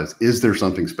victimized. Is there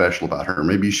something special about her?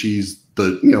 Maybe she's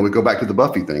we go back to the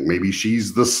Buffy thing. Maybe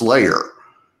she's the Slayer.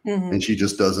 Mm-hmm. And she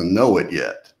just doesn't know it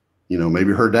yet.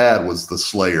 Maybe her dad was the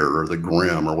Slayer or the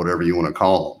Grim or whatever you want to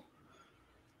call him.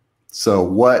 So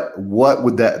what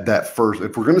would that first,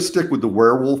 if we're going to stick with the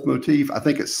werewolf motif, I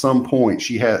think at some point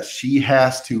she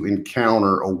has to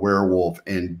encounter a werewolf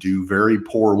and do very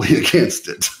poorly against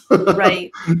it.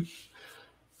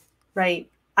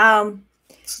 Right.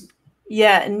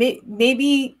 Yeah, and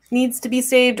maybe needs to be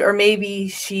saved, or maybe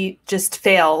she just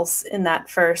fails in that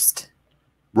first.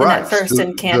 Right.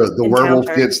 The werewolf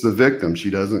gets the victim. She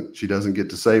doesn't get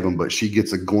to save him, but she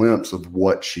gets a glimpse of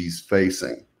what she's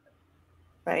facing.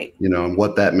 Right. And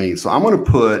what that means. So I'm going to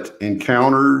put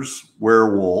encounters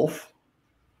werewolf.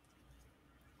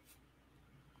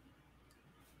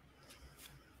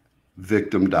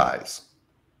 Victim dies.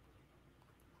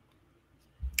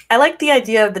 I like the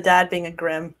idea of the dad being a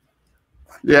Grim.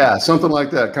 Yeah, something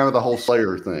like that. Kind of the whole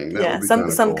Slayer thing. That would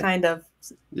be some kind of.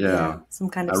 Yeah, some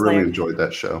kind of. I really enjoyed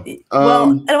that show.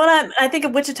 Well, and when I think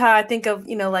of Wichita, I think of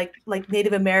like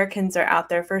Native Americans are out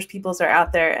there, First Peoples are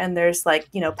out there, and there's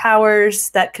powers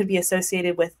that could be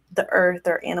associated with the earth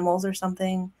or animals or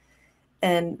something,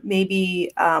 and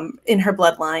maybe in her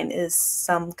bloodline is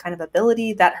some kind of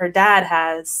ability that her dad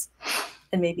has,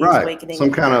 and maybe is awakening.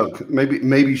 Some kind of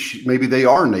maybe they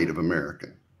are Native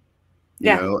American.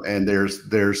 And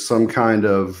there's some kind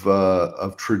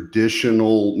of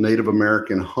traditional Native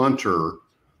American hunter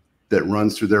that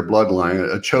runs through their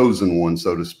bloodline, a chosen one,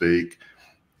 so to speak.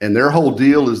 And their whole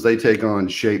deal is they take on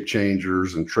shape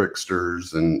changers and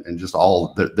tricksters and just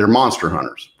they're monster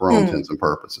hunters for all intents and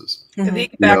purposes. I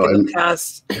think back in the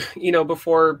past,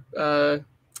 before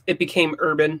it became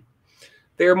urban,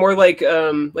 they were more like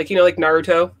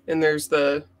Naruto, and there's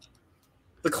the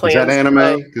the clans. Is that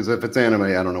anime? Because if it's anime,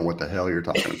 I don't know what the hell you're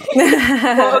talking about.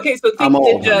 Well, okay, so think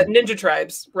ninja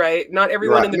tribes, right? Not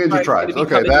everyone in the ninja tribes.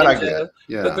 Okay, that ninja, I get.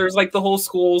 Yeah. But there's like the whole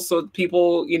school, so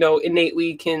people,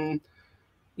 innately can,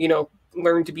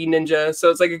 learn to be ninja. So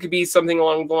it's like it could be something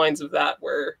along the lines of that,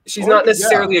 where she's not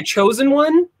necessarily a chosen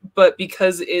one, but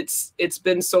because it's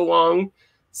been so long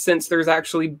since there's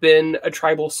actually been a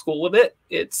tribal school of it,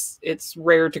 it's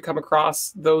rare to come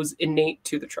across those innate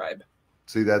to the tribe.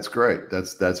 See, that's great.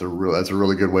 That's a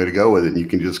really good way to go with it. And you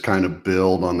can just kind of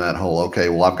build on that whole, okay,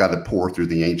 well, I've got to pour through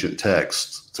the ancient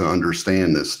texts to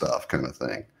understand this stuff kind of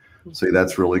thing. See,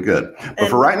 that's really good. But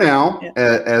for right now,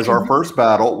 as our first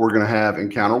battle, we're going to have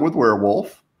encounter with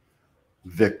werewolf,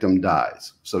 victim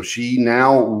dies. So she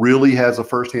now really has a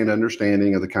firsthand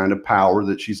understanding of the kind of power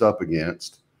that she's up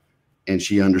against. And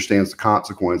she understands the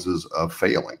consequences of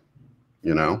failing.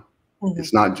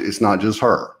 It's not just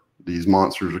her. These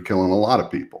monsters are killing a lot of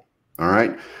people. All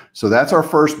right. So that's our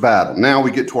first battle. Now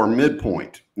we get to our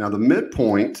midpoint. Now the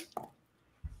midpoint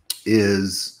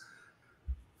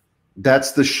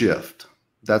that's the shift.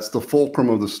 That's the fulcrum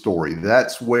of the story.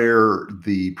 That's where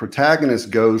the protagonist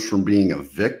goes from being a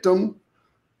victim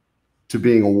to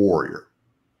being a warrior.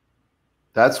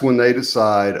 That's when they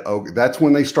decide, that's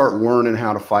when they start learning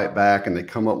how to fight back, and they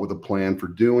come up with a plan for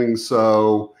doing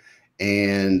so.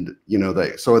 And,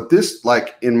 so at this,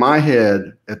 like in my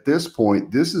head, at this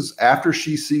point, this is after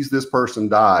she sees this person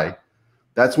die.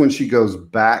 That's when she goes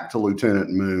back to Lieutenant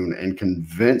Moon and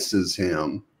convinces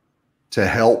him to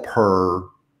help her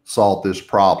solve this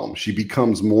problem. She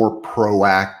becomes more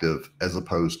proactive as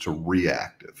opposed to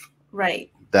reactive.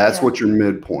 Right. That's what your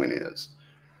midpoint is.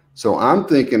 So I'm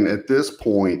thinking at this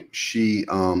point, she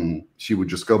would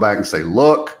just go back and say,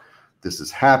 look, this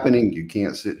is happening. You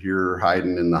can't sit here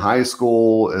hiding in the high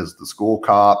school as the school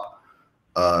cop.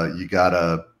 You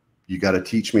gotta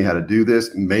teach me how to do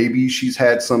this. Maybe she's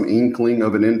had some inkling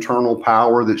of an internal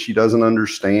power that she doesn't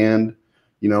understand,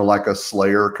 like a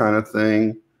Slayer kind of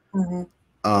thing.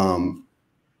 Mm-hmm.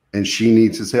 And she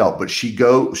needs his help, but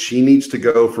she needs to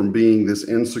go from being this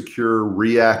insecure,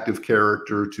 reactive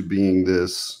character to being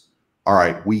this, all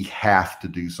right, we have to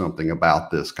do something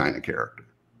about this kind of character.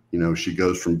 She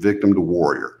goes from victim to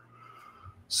warrior.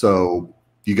 So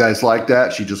you guys like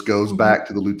that? She just goes back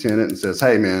to the lieutenant and says,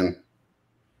 hey, man,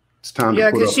 it's time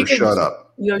to put up or shut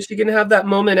up. She can have that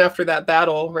moment after that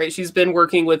battle, right? She's been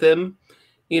working with him,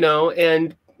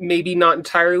 and maybe not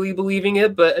entirely believing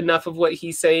it, but enough of what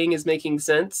he's saying is making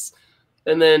sense.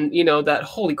 And then, that,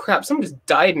 holy crap, someone just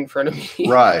died in front of me.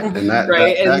 Right. And that,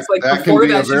 right. And it's like, before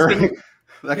that,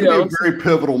 that can be a very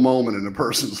pivotal moment in a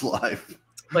person's life.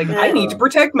 Like, I need to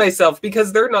protect myself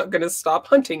because they're not going to stop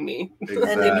hunting me.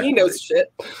 Exactly. And he knows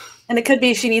shit. And it could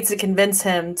be she needs to convince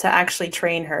him to actually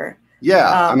train her.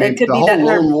 Yeah. I mean, the whole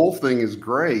lone wolf thing is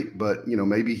great, but,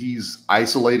 maybe he's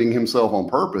isolating himself on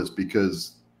purpose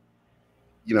because,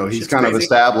 he's kind of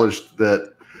established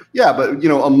that, but,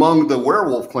 among the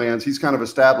werewolf clans, he's kind of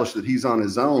established that he's on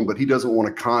his own, but he doesn't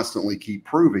want to constantly keep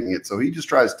proving it. So he just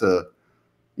tries to,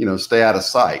 stay out of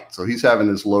sight. So he's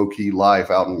having this low-key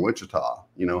life out in Wichita,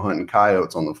 hunting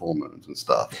coyotes on the full moons and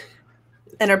stuff.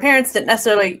 And her parents didn't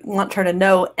necessarily want her to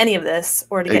know any of this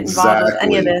or to get involved with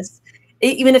any of this.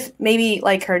 Even if maybe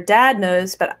like her dad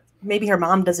knows, but maybe her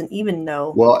mom doesn't even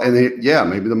know. Well, and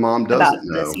maybe the mom doesn't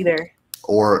know this either.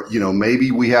 Or, maybe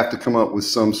we have to come up with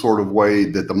some sort of way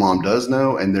that the mom does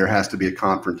know, and there has to be a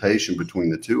confrontation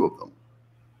between the two of them.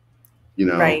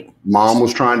 Right. Mom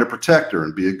was trying to protect her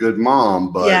and be a good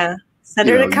mom, but send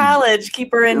her to college,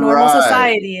 keep her in normal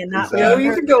society, and not. Exactly.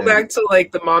 You could go back to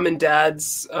like the mom and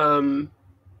dad's,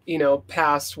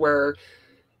 past where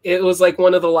it was like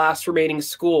one of the last remaining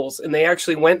schools, and they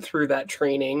actually went through that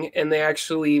training and they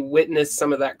actually witnessed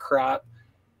some of that crap.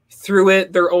 Through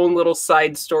it, their own little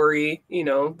side story,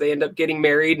 they end up getting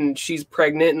married and she's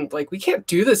pregnant and like, we can't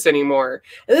do this anymore.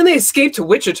 And then they escape to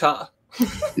Wichita.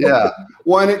 Yeah.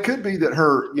 Well, and it could be that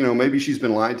her, maybe she's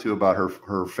been lied to about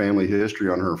her family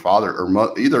history on her father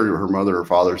or either her mother or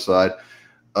father's side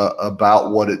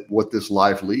about what this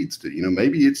life leads to.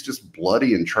 Maybe it's just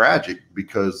bloody and tragic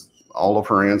because all of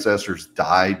her ancestors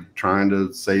died trying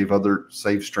to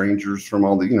save strangers from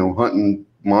all the, hunting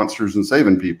monsters and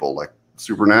saving people like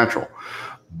Supernatural.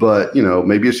 But,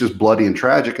 maybe it's just bloody and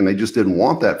tragic and they just didn't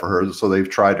want that for her. So they've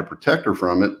tried to protect her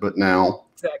from it. But now,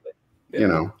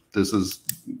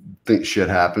 shit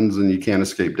happens and you can't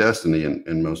escape destiny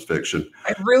in most fiction.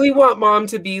 I really want mom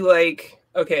to be like,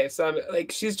 okay, so I'm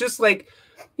like, she's just like,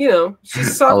 she's a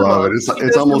soccer mom.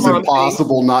 It's almost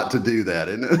impossible not to do that,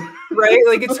 isn't it? Right?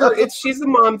 Like she's the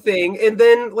mom thing. And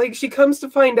then like she comes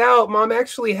to find out mom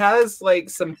actually has like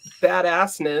some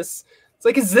badassness It's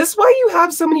like, is this why you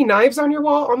have so many knives on your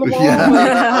wall, on the wall?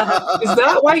 Yeah. Is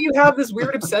that why you have this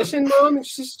weird obsession, Mom? And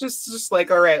she's just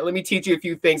like, all right, let me teach you a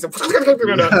few things. Right?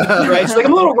 She's like,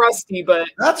 I'm a little rusty, but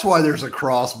that's why there's a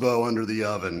crossbow under the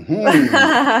oven.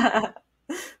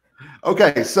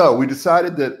 Okay, so we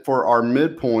decided that for our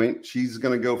midpoint, she's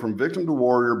going to go from victim to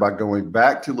warrior by going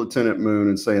back to Lieutenant Moon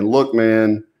and saying, look,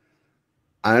 man,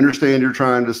 I understand you're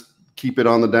trying to keep it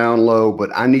on the down low, but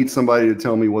I need somebody to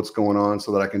tell me what's going on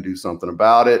so that I can do something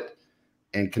about it,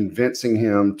 and convincing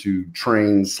him to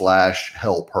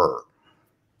train/help her.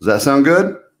 Does that sound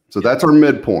good? So that's our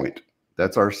midpoint.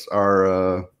 That's our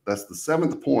that's the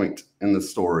 7th point in the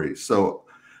story. So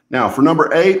now for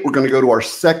number 8, we're going to go to our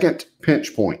second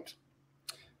pinch point.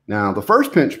 Now, the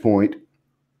first pinch point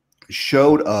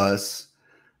showed us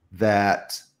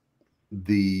that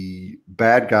the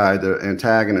bad guy, the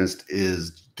antagonist,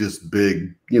 is this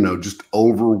big, just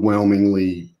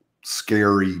overwhelmingly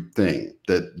scary thing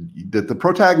that the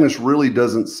protagonist really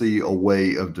doesn't see a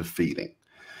way of defeating.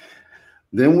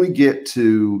 Then we get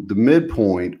to the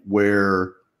midpoint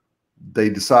where they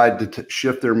decide to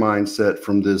shift their mindset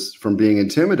from being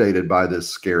intimidated by this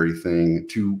scary thing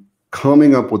to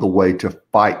coming up with a way to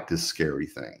fight this scary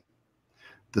thing.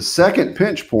 The second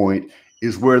pinch point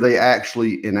is where they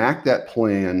actually enact that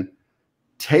plan,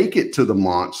 take it to the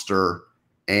monster,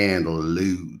 and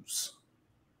lose.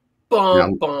 Bum,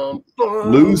 Now, bum,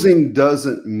 bum. losing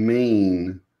doesn't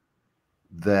mean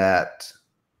that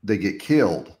they get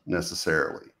killed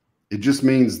necessarily. It just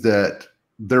means that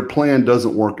their plan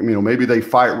doesn't work. Maybe they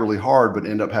fight really hard but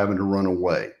end up having to run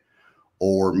away,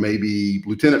 or maybe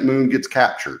Lieutenant Moon gets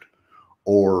captured,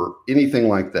 or anything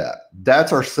like that.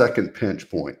 That's our second pinch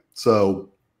point. So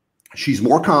she's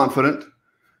more confident.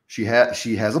 She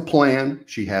has a plan.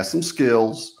 She has some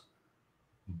skills,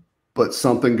 but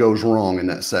something goes wrong in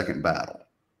that second battle.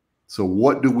 So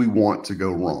what do we want to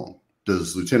go wrong?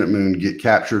 Does Lieutenant Moon get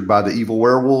captured by the evil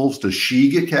werewolves? Does she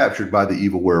get captured by the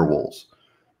evil werewolves?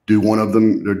 Do one of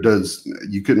them,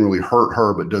 you couldn't really hurt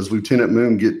her, but does Lieutenant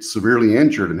Moon get severely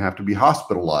injured and have to be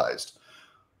hospitalized?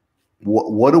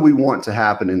 What do we want to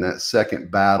happen in that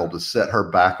second battle to set her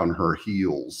back on her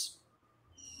heels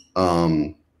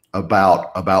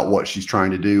about what she's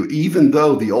trying to do, even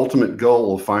though the ultimate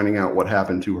goal of finding out what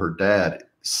happened to her dad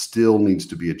still needs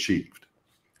to be achieved?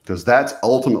 Because that's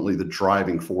ultimately the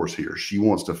driving force here. She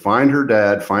wants to find her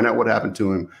dad, find out what happened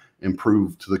to him, and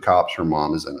prove to the cops her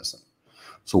mom is innocent.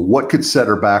 So what could set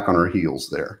her back on her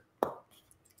heels there?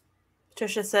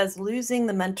 Trisha says losing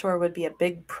the mentor would be a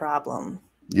big problem.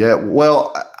 Yeah,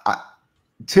 well,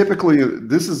 typically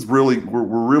this is really, we're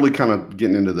really kind of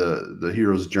getting into the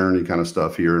hero's journey kind of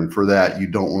stuff here, and for that you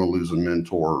don't want to lose a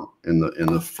mentor in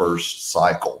the first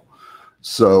cycle.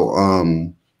 So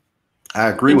I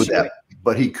agree with that,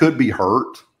 but he could be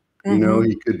hurt.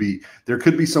 There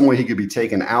could be some way he could be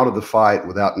taken out of the fight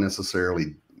without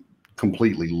necessarily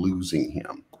completely losing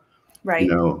him. Right.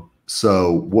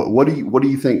 So what do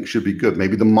you think should be good?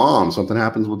 Maybe the mom, something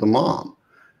happens with the mom.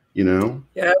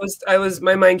 Yeah,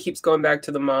 my mind keeps going back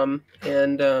to the mom,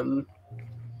 and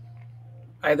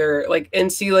either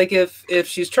if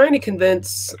she's trying to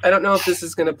convince, I don't know if this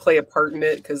is going to play a part in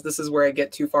it, because this is where I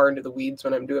get too far into the weeds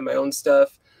when I'm doing my own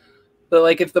stuff, but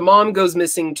like if the mom goes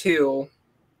missing too,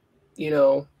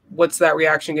 what's that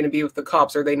reaction going to be with the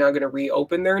cops? Are they now going to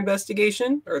reopen their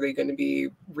investigation? Are they going to be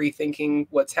rethinking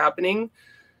what's happening?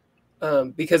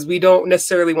 Because we don't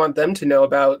necessarily want them to know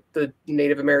about the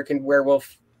Native American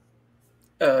werewolf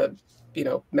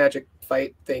magic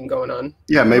fight thing going on.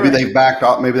 Yeah, maybe they've backed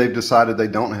off. Maybe they've decided they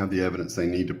don't have the evidence they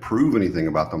need to prove anything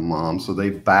about the mom, so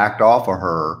they backed off of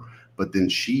her, but then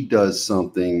she does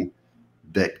something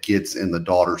that gets in the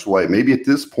daughter's way. Maybe at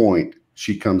this point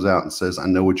she comes out and says, I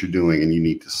know what you're doing and you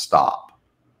need to stop.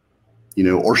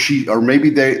 Or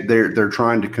maybe they're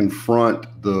trying to confront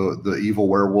the evil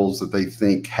werewolves that they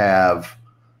think have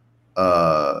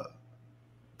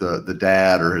the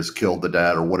dad, or has killed the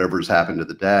dad, or whatever's happened to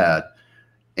the dad,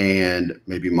 and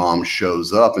maybe mom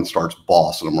shows up and starts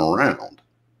bossing them around.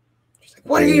 She's like,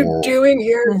 what are you doing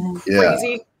here, crazy?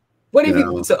 Yeah. What have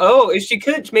you? So,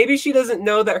 maybe she doesn't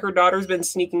know that her daughter's been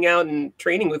sneaking out and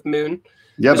training with Moon.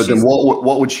 Yeah, but then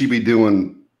what would she be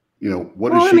doing?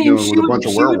 What is she doing with a bunch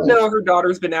of werewolves? She would know her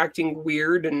daughter's been acting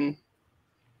weird, and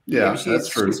yeah, that's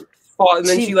true. And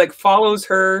then she follows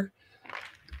her.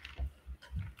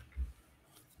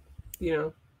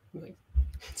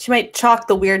 She might chalk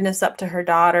the weirdness up to her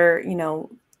daughter,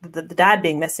 the dad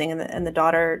being missing, and the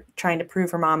daughter trying to prove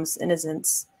her mom's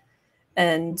innocence.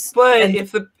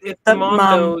 If the mom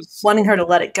knows, wanting her to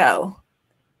let it go.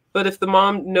 But if the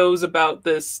mom knows about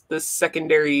this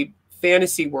secondary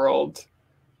fantasy world,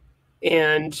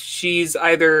 and she's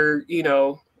either, you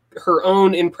know, her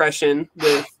own impression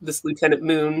with this Lieutenant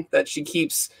Moon, that she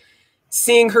keeps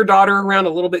seeing her daughter around a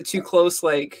little bit too close,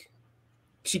 like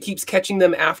she keeps catching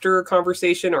them after a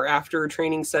conversation or after a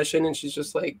training session, and she's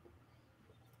just like,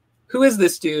 who is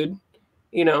this dude?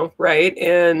 You know, right?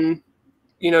 And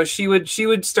you know, she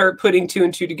would start putting two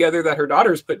and two together, that her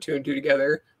daughter's put two and two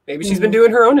together. Maybe she's been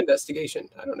doing her own investigation.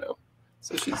 I don't know.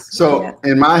 So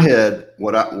in my head,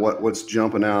 what's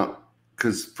jumping out,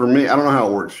 because for me, I don't know how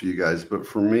it works for you guys, but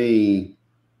for me,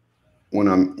 when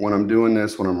I'm doing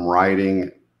this, when I'm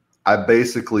writing, I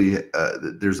basically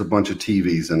there's a bunch of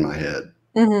TVs in my head,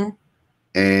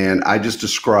 and I just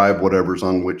describe whatever's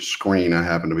on which screen I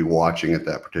happen to be watching at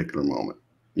that particular moment.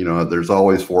 You know, there's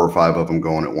always 4 or 5 of them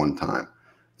going at one time.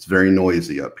 It's very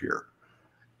noisy up here,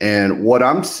 and what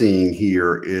I'm seeing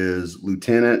here is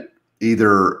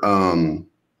either the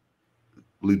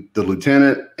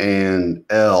lieutenant and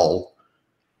L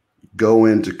go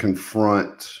in to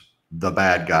confront the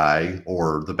bad guy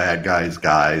or the bad guy's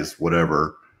guys,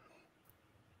 whatever.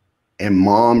 And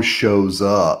mom shows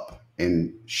up,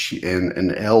 and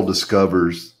and L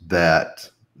discovers that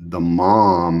the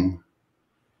mom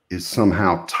is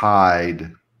somehow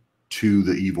tied to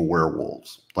the evil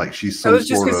werewolves. Like she's I was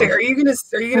just gonna say, are you gonna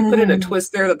put in a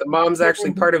twist there that the mom's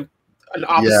actually part of an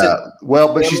opposite? Yeah,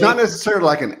 well, but she's not necessarily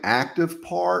like an active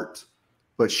part,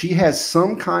 but she has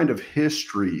some kind of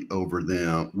history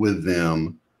with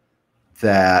them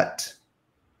that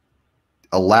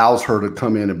allows her to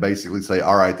come in and basically say,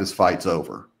 all right, this fight's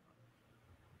over.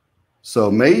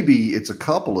 So maybe it's a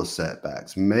couple of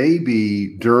setbacks.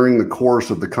 Maybe during the course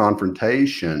of the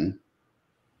confrontation,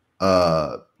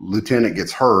 Lieutenant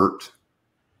gets hurt.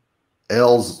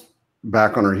 L's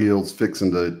back on her heels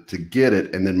fixing to get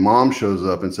it, and then mom shows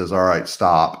up and says, all right,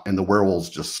 stop, and the werewolves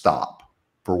just stop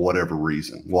for whatever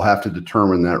reason. We'll have to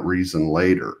determine that reason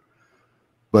later.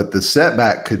 But the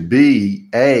setback could be,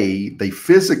 A, they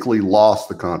physically lost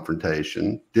the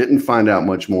confrontation, didn't find out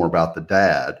much more about the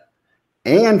dad,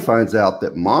 and finds out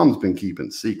that mom's been keeping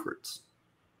secrets.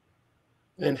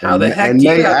 And how the heck do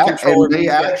you have control of they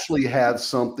actually have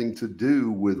something to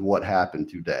do with what happened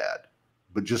to dad,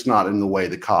 but just not in the way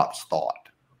the cops thought.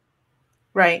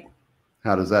 Right.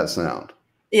 How does that sound?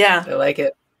 Yeah. I like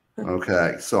it.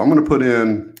 Okay. So I'm going to put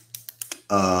in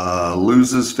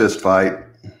loses fist fight.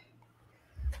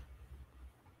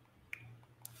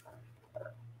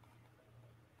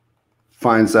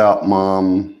 Finds out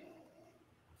mom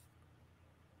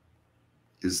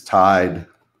is tied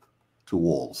to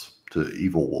wolves, to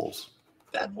evil wolves.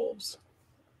 Bad wolves.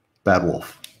 Bad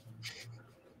wolf.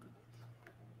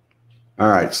 All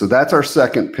right, so that's our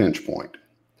second pinch point.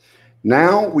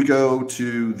 Now we go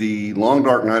to the long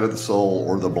dark night of the soul,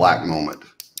 or the black moment,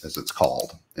 as it's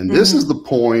called. And this is the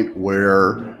point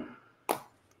where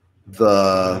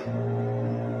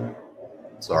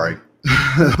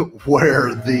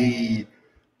where the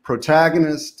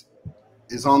protagonist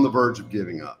is on the verge of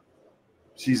giving up.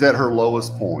 She's at her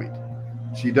lowest point.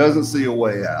 She doesn't see a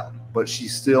way out, but she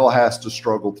still has to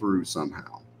struggle through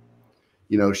somehow.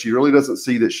 You know, she really doesn't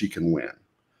see that she can win,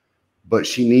 but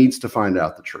she needs to find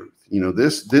out the truth. You know,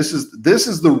 this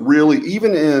is the really,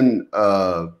 even in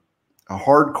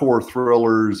hardcore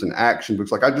thrillers and action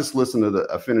books. Like I just listened to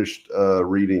I finished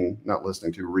reading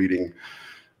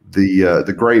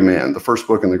the Gray Man, the first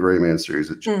book in the Gray Man series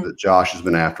that Josh has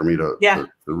been after me to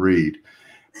read.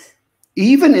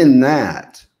 Even in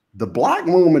that, the black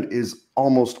moment is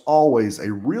almost always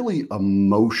a really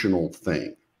emotional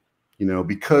thing, you know,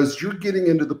 because you're getting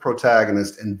into the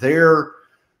protagonist and they're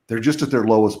just at their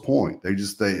lowest point.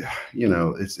 You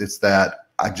know, it's that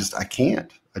I just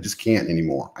can't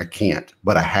anymore. I can't,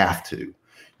 but I have to.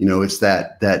 You know, it's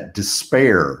that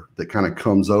despair that kind of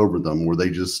comes over them, where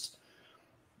they just,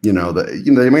 they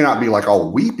may not be like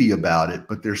all weepy about it,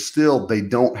 but they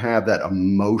don't have that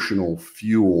emotional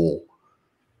fuel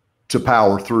to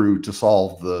power through to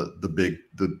solve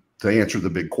to answer the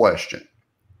big question.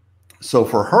 So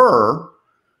for her,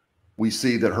 we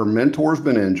see that her mentor's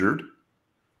been injured.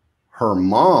 Her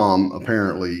mom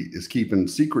apparently is keeping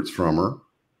secrets from her.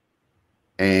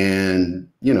 And,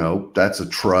 you know, that's a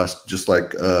trust, just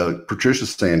like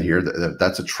Patricia's saying here,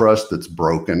 that's a trust that's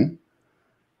broken,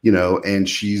 you know, and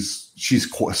she's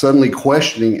suddenly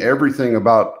questioning everything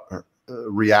about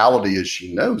reality as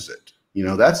she knows it. You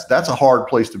know, that's a hard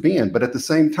place to be in. But at the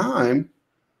same time,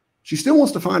 she still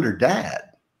wants to find her dad,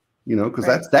 you know, because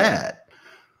that's dad.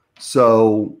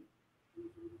 So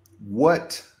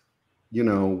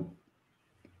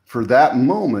for that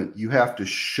moment, you have to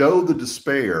show the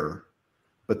despair,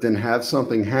 but then have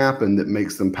something happen that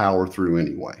makes them power through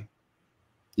anyway.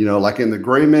 You know, like in the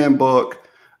Gray Man book,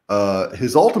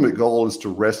 his ultimate goal is to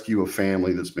rescue a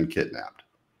family that's been kidnapped.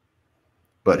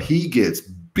 But he gets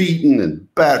beaten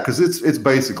and bad because it's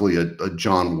basically a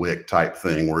John Wick type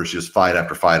thing where it's just fight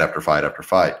after fight after fight after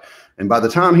fight. And by the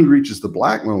time he reaches the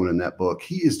black moment in that book,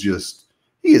 he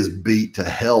is beat to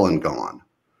hell and gone.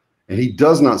 And he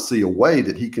does not see a way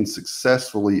that he can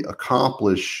successfully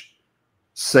accomplish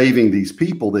saving these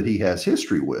people that he has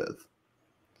history with.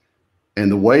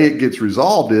 And the way it gets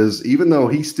resolved is, even though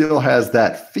he still has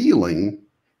that feeling,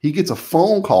 he gets a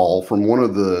phone call from one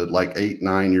of the like 8,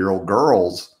 9-year-old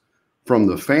girls from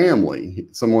the family.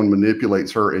 Someone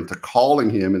manipulates her into calling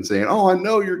him and saying, "Oh, I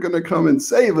know you're going to come and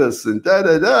save us," and da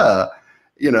da da,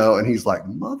 you know. And he's like,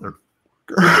 "Mother,"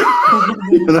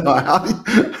 you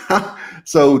know.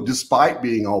 So, despite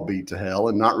being all beat to hell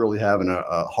and not really having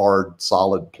a hard,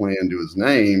 solid plan to his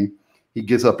name, he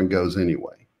gets up and goes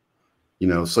anyway. You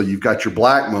know, so you've got your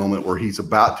black moment where he's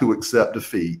about to accept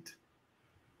defeat,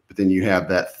 but then you have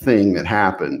that thing that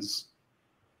happens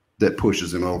that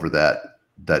pushes him over that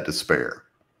despair.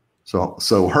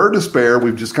 So her despair,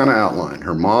 we've just kind of outlined.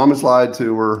 Her mom has lied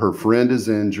to her. Her friend is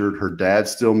injured. Her dad's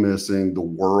still missing. The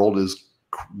world is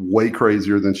way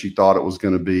crazier than she thought it was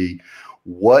going to be.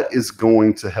 What is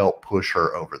going to help push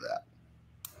her over that?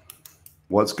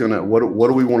 What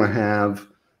do we want to have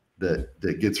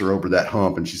that gets her over that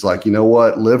hump? And she's like, you know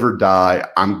what, live or die,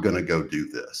 I'm going to go do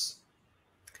this.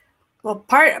 Well,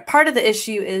 part of the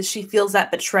issue is she feels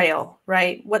that betrayal,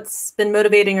 right? What's been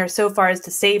motivating her so far is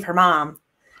to save her mom,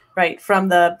 right, from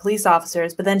the police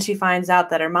officers. But then she finds out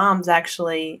that her mom's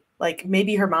actually, like,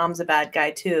 maybe her mom's a bad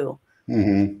guy too.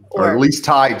 Mm-hmm. Or at least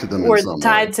tied to them, or in some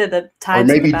tied way. to the or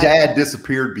maybe dad guy.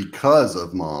 Disappeared because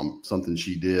of mom, something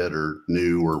she did or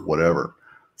knew or whatever.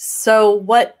 So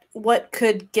what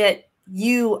could get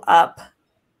you up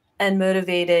and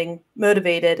motivated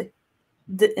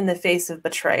in the face of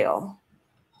betrayal?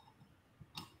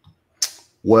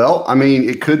 Well, I mean,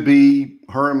 it could be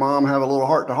her and mom have a little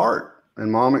heart to heart,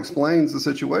 and mom explains the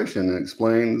situation and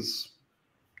explains,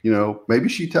 you know, maybe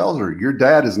she tells her, your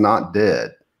dad is not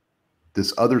dead.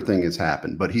 This other thing has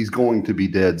happened, but he's going to be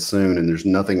dead soon, and there's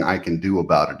nothing I can do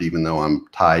about it, even though I'm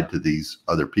tied to these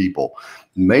other people.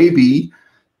 Maybe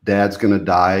dad's going to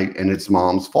die and it's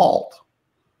mom's fault,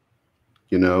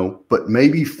 you know, but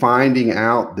maybe finding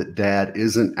out that dad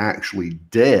isn't actually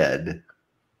dead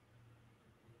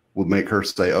would make her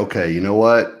say, okay, you know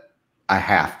what? I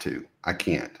have to. I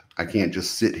can't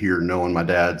just sit here knowing my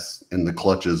dad's in the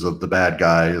clutches of the bad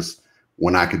guys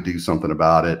when I could do something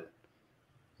about it,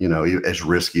 you know, as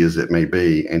risky as it may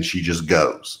be. And she just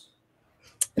goes.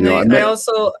 And I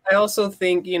also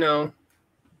think, you know,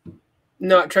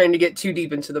 not trying to get too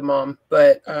deep into the mom,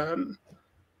 but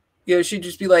you know, she'd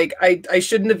just be like, I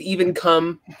shouldn't have even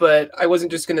come, but I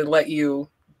wasn't just going to let you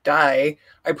die.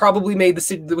 I probably made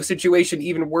the situation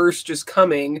even worse just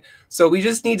coming. So we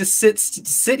just need to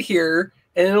sit here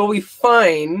and it'll be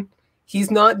fine.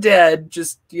 He's not dead.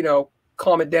 Just, you know,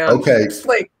 calm it down. Okay.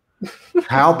 Like,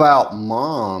 how about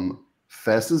mom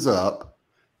fesses up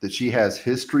that she has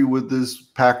history with this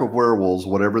pack of werewolves,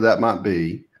 whatever that might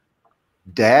be.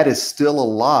 Dad is still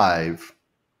alive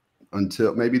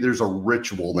until maybe there's a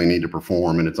ritual they need to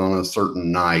perform and it's on a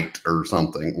certain night or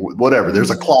something, whatever.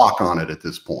 There's a clock on it at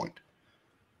this point.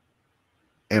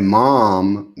 And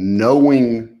mom,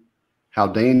 knowing how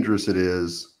dangerous it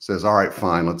is, says, all right,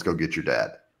 fine, let's go get your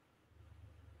dad.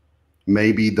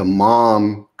 Maybe the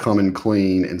mom coming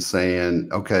clean and saying,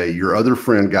 okay, your other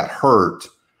friend got hurt,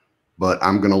 but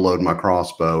I'm going to load my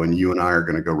crossbow and you and I are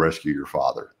going to go rescue your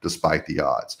father despite the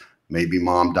odds. Maybe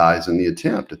mom dies in the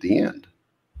attempt at the end.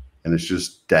 And it's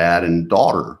just dad and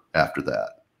daughter after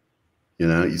that. You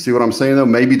know, you see what I'm saying, though?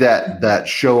 Maybe that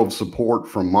show of support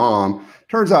from mom.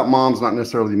 Turns out mom's not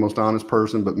necessarily the most honest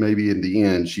person, but maybe in the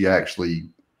end, she actually,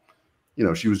 you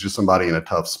know, she was just somebody in a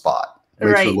tough spot.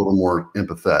 Makes her a little more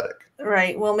empathetic.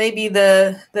 Right. Well, maybe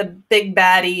the big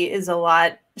baddie is a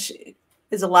lot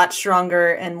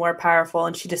stronger and more powerful,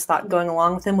 and she just thought going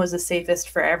along with him was the safest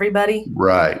for everybody.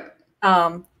 Right.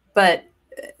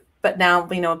 But now,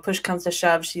 you know, push comes to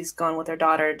shove, she's going with her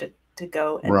daughter to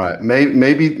go. And right.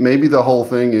 Maybe the whole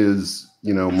thing is,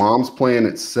 you know, mom's playing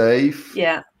it safe.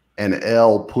 Yeah. And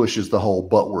Elle pushes the whole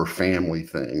 "but we're family"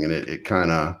 thing, and it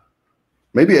kind of,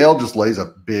 maybe Elle just lays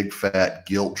a big fat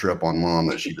guilt trip on mom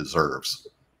that she deserves.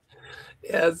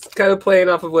 Yeah, it's kind of playing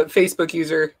off of what Facebook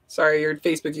user. Sorry, you're a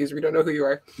Facebook user. We don't know who you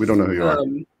are. We don't know who you are.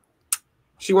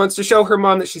 She wants to show her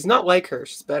mom that she's not like her.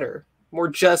 She's better, more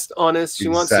just, honest. She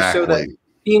wants to show that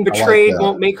being betrayed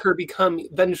won't make her become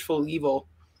vengeful, evil.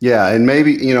 Yeah, and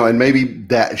maybe, you know, and maybe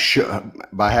that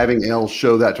by having Elle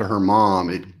show that to her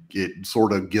mom, it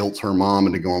sort of guilts her mom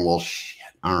into going, well, shit,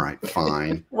 all right,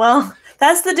 fine. Well,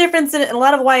 that's the difference. In a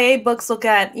lot of YA books look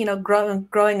at, you know,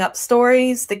 growing up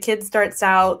stories. The kid starts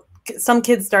out, some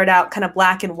kids start out kind of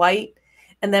black and white.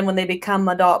 And then when they become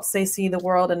adults, they see the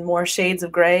world in more shades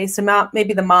of gray. So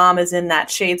maybe the mom is in that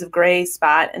shades of gray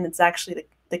spot. And it's actually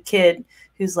the kid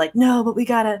who's like, no, but we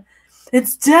gotta,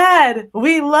 it's Dad.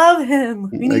 We love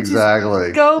him. We need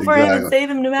to go for him and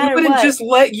save him no matter what. We wouldn't just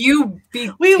let you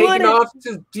be taken off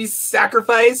to be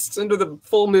sacrificed under the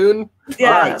full moon.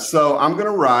 Yeah. All right, so I'm going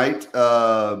to write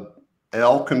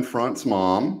Elle confronts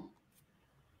mom.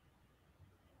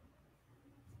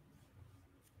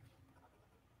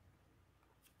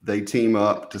 They team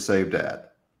up to save Dad.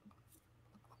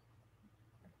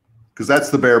 Because that's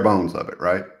the bare bones of it,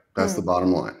 right? That's the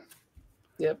bottom line.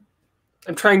 Yep.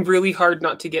 I'm trying really hard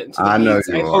not to get into the I know weeds.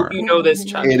 you I hope you know this,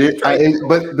 Chuck.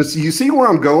 But you see where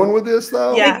I'm going with this,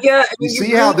 though? Yeah. You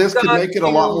see how this could make it a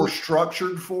lot more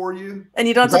structured for you? And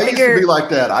you don't have to figure... I used to be like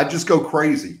that. I'd just go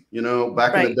crazy. You know,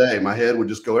 back in the day, my head would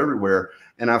just go everywhere.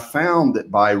 And I found that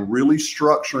by really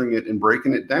structuring it and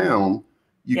breaking it down,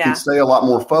 you can stay a lot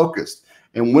more focused.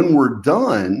 And when we're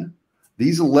done,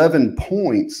 these 11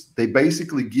 points, they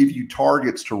basically give you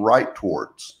targets to write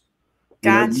towards.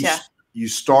 Gotcha. You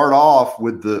start off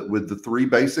with the three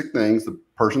basic things, the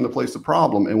person, the place, the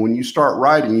problem. And when you start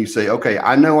writing, you say, okay,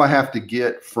 I know I have to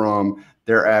get from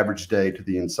their average day to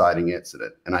the inciting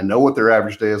incident. And I know what their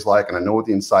average day is like, and I know what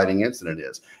the inciting incident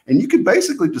is. And you can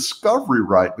basically discovery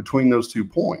write between those 2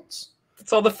 points.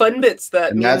 It's all the fun bits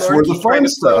that. And that's where the fun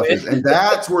stuff is. And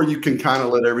that's where you can kind of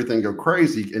let everything go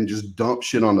crazy and just dump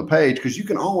shit on the page, because you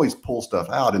can always pull stuff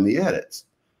out in the edits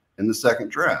in the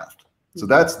second draft. So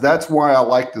that's why I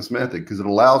like this method, because it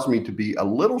allows me to be a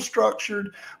little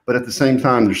structured, but at the same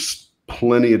time, there's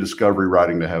plenty of discovery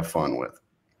writing to have fun with.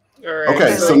 All right,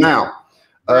 okay, so now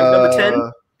number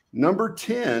 10. Number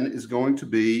 10 is going to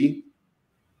be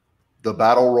the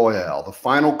battle royale, the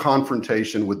final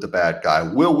confrontation with the bad guy.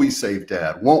 Will we save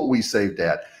Dad? Won't we save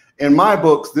Dad? In my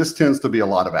books, this tends to be a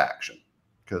lot of action,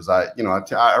 because I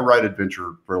write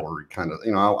adventure thriller kind of.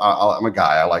 I'm a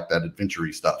guy. I like that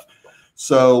adventure-y stuff.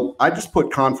 So I just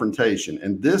put confrontation,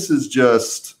 and this is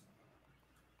just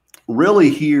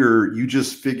really here. You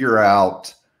just figure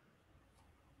out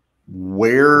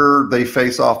where they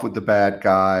face off with the bad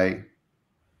guy,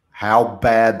 how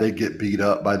bad they get beat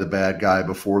up by the bad guy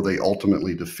before they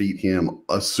ultimately defeat him,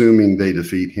 assuming they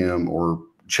defeat him or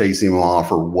chase him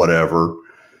off or whatever.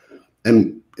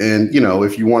 And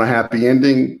if you want a happy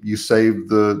ending, you save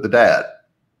the dad.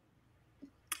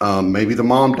 Maybe the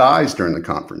mom dies during the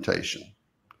confrontation.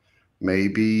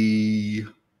 Maybe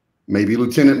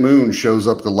Lieutenant Moon shows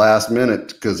up the last minute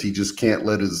because he just can't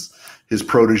let his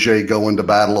protege go into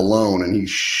battle alone, and he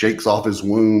shakes off his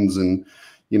wounds and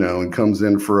comes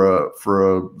in for a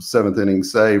seventh inning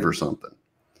save or something.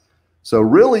 So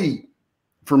really,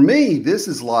 for me, this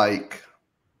is the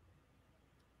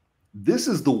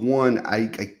one I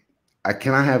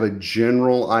have a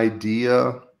general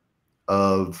idea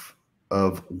of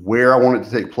where I want it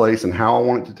to take place and how I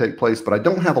want it to take place, but I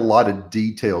don't have a lot of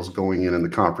details going in the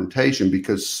confrontation,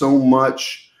 because so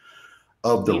much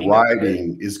of the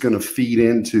writing is going to feed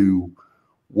into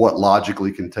what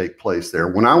logically can take place there.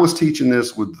 When I was teaching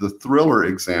this with the thriller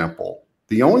example,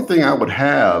 the only thing I would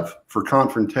have for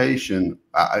confrontation,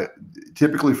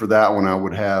 typically for that one,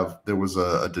 there was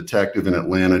a detective in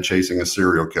Atlanta chasing a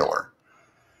serial killer.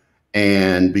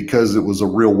 And because it was a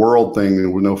real world thing, there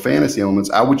were no fantasy elements,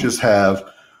 I would just have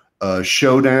a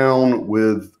showdown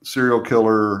with serial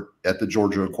killer at the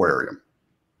Georgia Aquarium,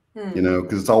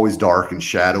 because it's always dark and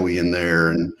shadowy in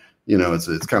there. And,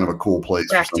 it's kind of a cool place.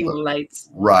 Flashing lights.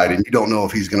 Right. And you don't know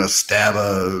if he's going to stab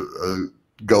a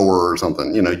goer or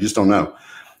something, you just don't know.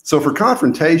 So for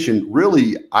confrontation,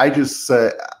 really, I just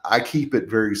say I keep it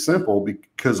very simple,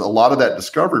 because a lot of that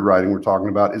discovery writing we're talking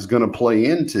about is going to play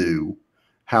into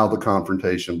how the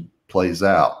confrontation plays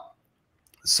out.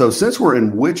 So since we're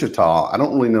in Wichita, I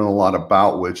don't really know a lot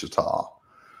about Wichita.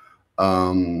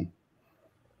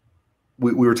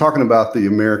 We were talking about the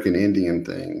American Indian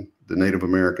thing, the Native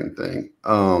American thing.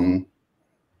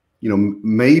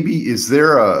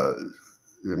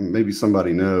 Maybe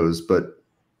somebody knows, but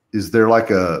is there like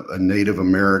a Native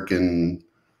American,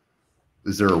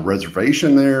 is there a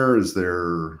reservation there? Is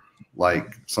there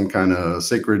like some kind of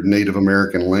sacred Native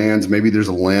American lands? Maybe there's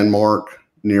a landmark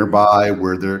nearby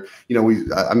where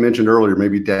I mentioned earlier,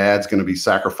 maybe Dad's going to be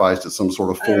sacrificed at some sort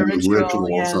of full moon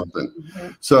ritual or something.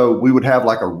 So we would have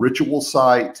like a ritual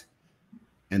site,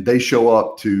 and they show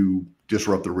up to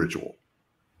disrupt the ritual.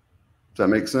 Does that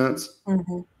make sense?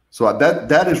 So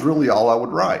that is really all I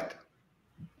would write.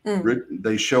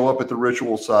 They show up at the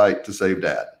ritual site to save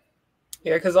Dad.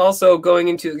 Yeah, because also going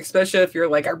into, especially if you're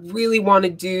like, I really want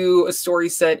to do a story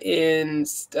set in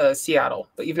Seattle,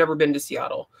 but you've never been to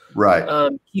Seattle.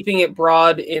 Right. Keeping it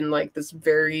broad in like this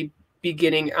very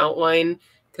beginning outline,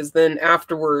 because then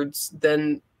afterwards,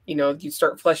 then, you know, you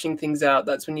start fleshing things out.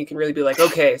 That's when you can really be like,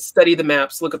 okay, study the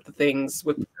maps, look up the things.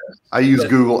 I use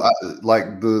Google.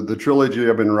 Like the trilogy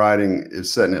I've been writing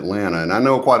is set in Atlanta, and I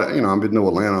know I've been to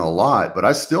Atlanta a lot, but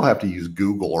I still have to use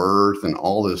Google Earth and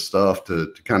all this stuff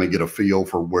to kind of get a feel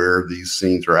for where these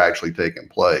scenes are actually taking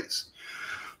place.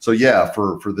 So yeah,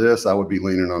 for this, I would be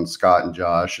leaning on Scott and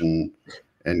Josh and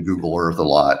Google Earth a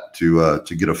lot to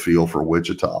get a feel for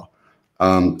Wichita.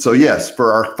 So yes,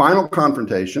 for our final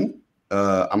confrontation,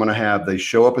 I'm going to have they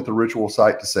show up at the ritual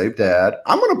site to save Dad.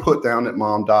 I'm going to put down that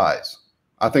Mom dies.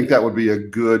 I think that would be a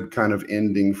good kind of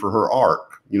ending for her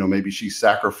arc. You know, maybe she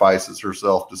sacrifices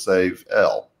herself to save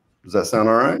Elle. Does that sound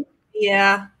all right?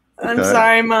 Yeah. I'm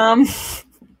sorry, Mom.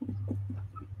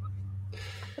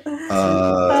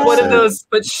 One of those,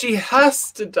 but she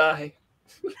has to die.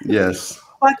 Yes.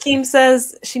 Joaquin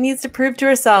says she needs to prove to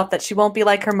herself that she won't be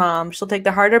like her mom. She'll take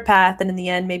the harder path, and in the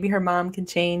end, maybe her mom can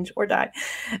change or die.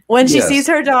 When she sees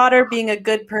her daughter being a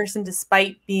good person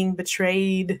despite being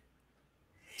betrayed.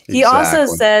 He also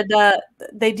said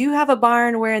they do have a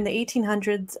barn where in the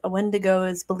 1800s, a Wendigo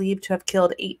is believed to have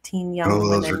killed 18 young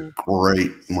women. Those are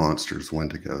great monsters,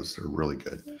 Wendigos. They're really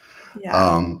good.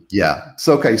 Yeah. Yeah.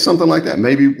 So, okay, something like that.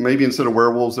 Maybe instead of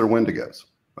werewolves, they're Wendigos.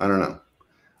 I don't know.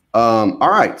 All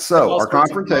right. So our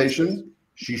confrontation,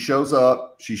 she shows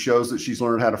up. She shows that she's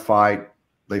learned how to fight.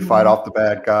 They fight off the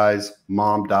bad guys.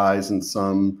 Mom dies in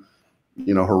some,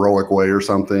 heroic way or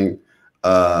something.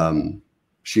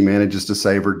 She manages to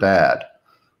save her dad.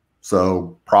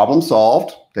 So problem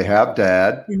solved. They have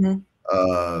Dad.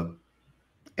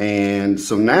 And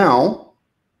so now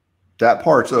that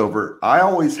part's over. I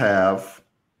always have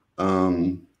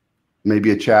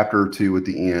maybe a chapter or two at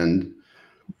the end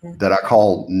that I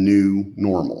call new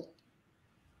normal.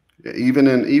 Even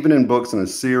in books in a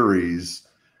series,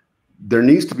 there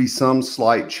needs to be some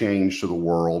slight change to the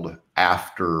world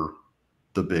after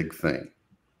the big thing.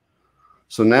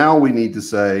 So now we need to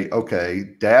say, okay,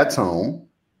 Dad's home.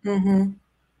 But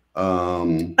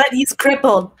he's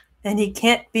crippled and he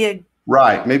can't be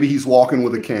right. Maybe he's walking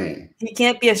with a cane. He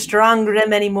can't be a strong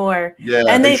grim anymore. Yeah.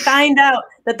 And they find out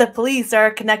that the police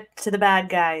are connected to the bad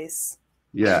guys.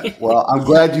 Yeah. Well, I'm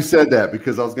glad you said that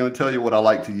because I was going to tell you what I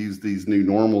like to use these new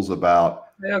normals about.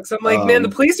 Yeah, because I'm like, man, the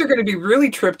police are going to be really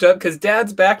tripped up because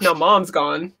Dad's back now, Mom's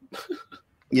gone.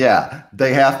 Yeah.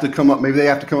 They have to come up. Maybe they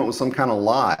have to come up with some kind of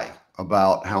lie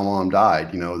about how Mom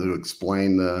died, to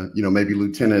explain maybe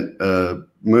Lieutenant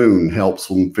Moon helps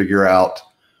them figure out,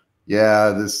 you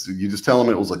just tell them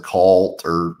it was a cult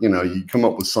or, you come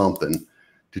up with something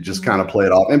to just kind of play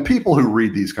it off. And people who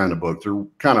read these kind of books are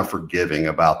kind of forgiving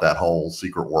about that whole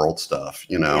secret world stuff,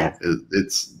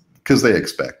 it's because they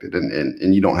expect it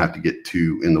and you don't have to get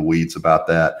too in the weeds about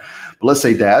that. But let's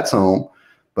say Dad's home,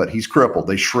 but he's crippled.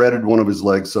 They shredded one of his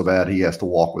legs so bad he has to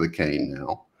walk with a cane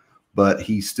now. But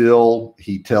he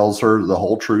tells her the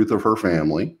whole truth of her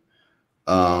family.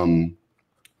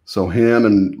 So him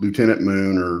and Lieutenant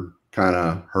Moon are kind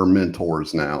of her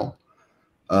mentors now.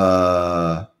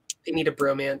 They need a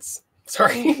bromance.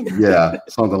 Sorry. Yeah,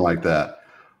 something like that.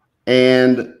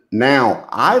 And now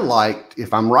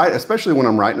if I'm right, especially when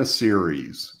I'm writing a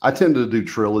series, I tend to do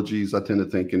trilogies. I tend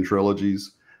to think in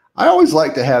trilogies. I always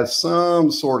like to have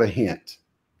some sort of hint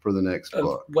for the next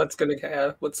book. What's going to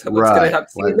happen? Like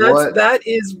that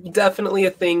is definitely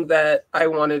a thing that I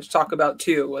wanted to talk about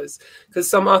too, was because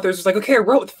some authors was like, okay, I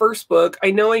wrote the first book. I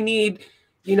know I need,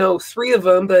 3 of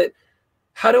them, but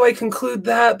how do I conclude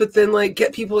that? But then like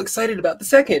get people excited about the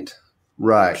second.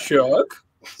 Right. Chuck.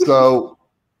 So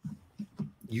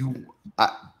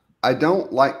I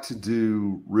don't like to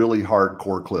do really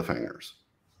hardcore cliffhangers.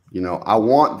 I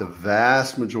want the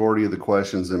vast majority of the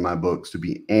questions in my books to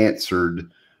be answered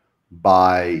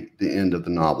by the end of the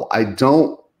novel. I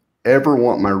don't ever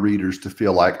want my readers to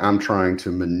feel like I'm trying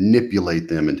to manipulate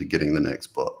them into getting the next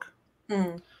book.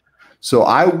 So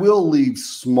I will leave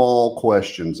small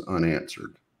questions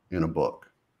unanswered in a book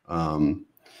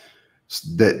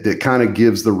that kind of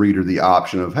gives the reader the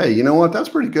option of, hey, you know what? That's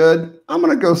pretty good. I'm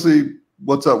going to go see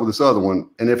what's up with this other one.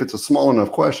 And if it's a small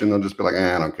enough question, they'll just be like,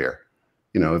 I don't care.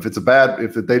 If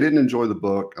if they didn't enjoy the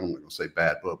book, I'm not going to say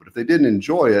bad book, but if they didn't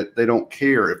enjoy it, they don't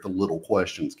care if the little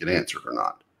questions get answered or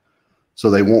not. So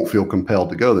they won't feel compelled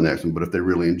to go to the next one. But if they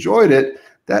really enjoyed it,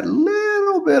 that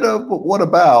little bit of what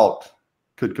about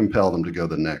could compel them to go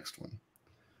to the next one.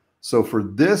 So for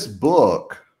this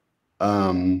book,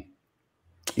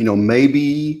 you know,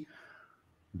 maybe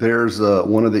there's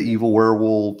one of the evil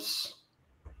werewolves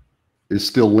is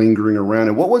still lingering around.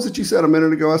 And what was it you said a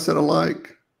minute ago? I said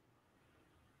alike.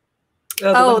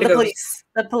 The police.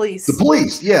 The police. The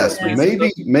police, yes. Yeah.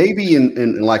 Maybe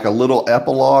in like a little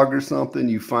epilogue or something,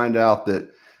 you find out that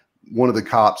one of the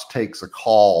cops takes a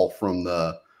call from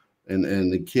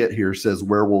and the kit here says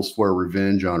werewolves swear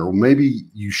revenge on her. Well, maybe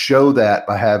you show that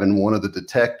by having one of the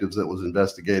detectives that was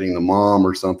investigating the mom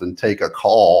or something take a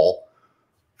call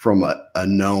from a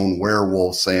known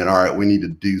werewolf saying, all right, we need to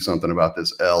do something about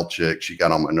this L chick. She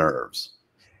got on my nerves.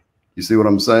 You see what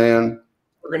I'm saying?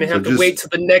 We're going to have to wait till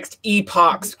the next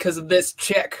epochs because of this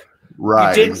chick.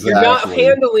 Right. You're not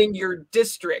handling your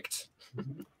district.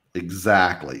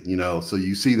 Exactly. You know, so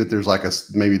you see that there's like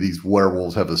maybe these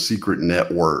werewolves have a secret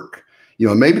network. You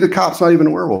know, maybe the cop's not even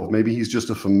a werewolf. Maybe he's just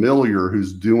a familiar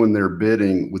who's doing their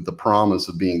bidding with the promise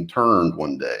of being turned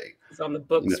one day. He's on the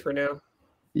books for now.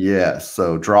 Yes.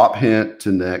 So drop hint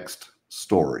to next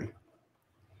story.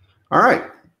 All right.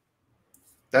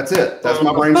 That's it. That's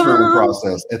my brainstorming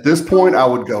process. At this point, I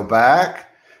would go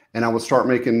back and I would start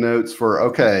making notes for,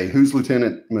 okay, who's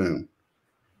Lieutenant Moon?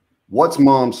 What's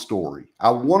Mom's story? I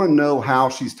want to know how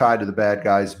she's tied to the bad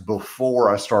guys before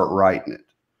I start writing it.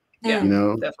 Yeah, you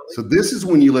know? Definitely. So this is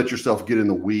when you let yourself get in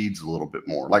the weeds a little bit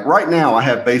more. Like right now, I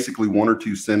have basically 1 or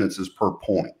 2 sentences per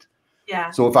point. Yeah.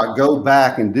 So if I go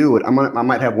back and do it, I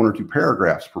might have 1 or 2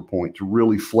 paragraphs per point to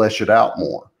really flesh it out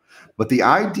more. But the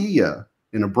idea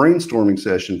in a brainstorming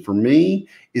session for me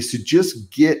is to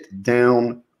just get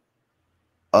down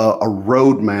a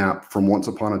roadmap from once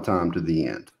upon a time to the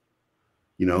end.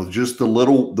 You know, just the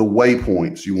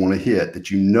waypoints you want to hit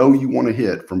that you want to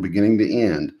hit from beginning to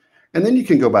end. And then you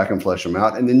can go back and flesh them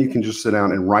out. And then you can just sit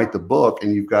down and write the book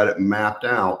and you've got it mapped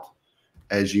out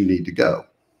as you need to go.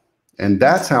 And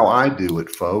that's how I do it,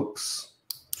 folks.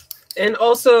 And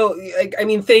also, I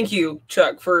mean, thank you,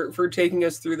 Chuck, for taking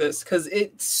us through this, because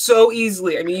it's so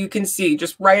easily, I mean, you can see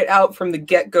just right out from the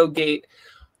get-go gate,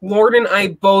 Lauren and I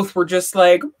both were just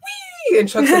like, wee! And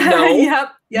Chuck said, no,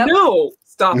 Yep. No,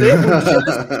 stop it. We're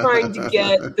just trying to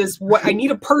get this, I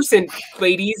need a person,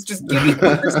 ladies, just give me a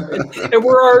person. And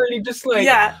we're already just like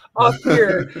up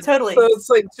here. Totally. So it's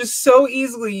like just so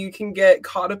easily you can get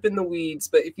caught up in the weeds.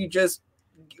 But if you just,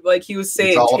 like he was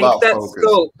saying, take that focus.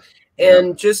 Scope.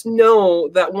 And just know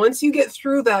that once you get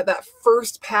through that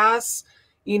first pass,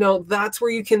 you know, that's where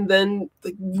you can then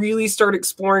like really start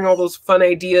exploring all those fun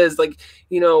ideas. Like,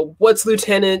 you know, what's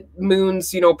Lieutenant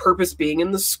Moon's, you know, purpose being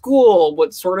in the school?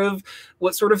 What sort of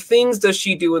things does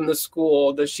she do in the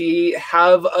school? Does she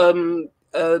have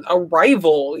a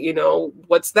rival? You know,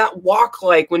 what's that walk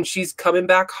like when she's coming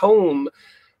back home?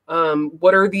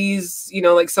 What are these, you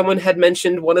know, like someone had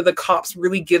mentioned one of the cops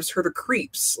really gives her the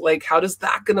creeps. Like, how does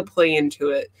that going to play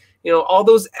into it? You know, all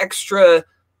those extra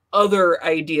other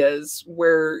ideas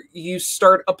where you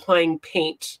start applying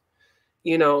paint,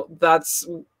 you know, that's,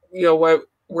 you know,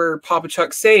 where Poppa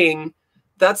Chuck's saying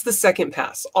that's the second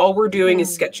pass. All we're doing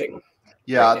is sketching.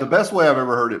 Yeah. Right, the best way I've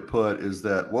ever heard it put is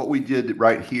that what we did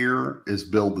right here is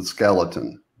build the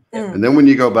skeleton. And then when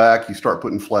you go back, you start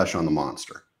putting flesh on the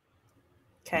monster.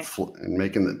 Okay.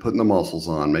 And putting the muscles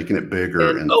on, making it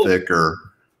bigger and thicker.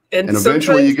 And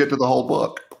eventually you get to the whole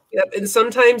book. Yep. And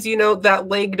sometimes, you know, that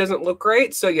leg doesn't look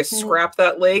right. So you scrap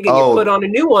that leg and you put on a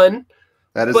new one.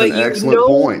 That is an excellent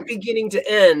point. Beginning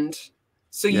to end.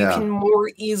 So you can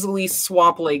more easily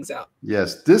swap legs out.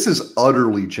 Yes. This is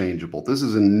utterly changeable. This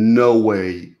is in no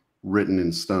way written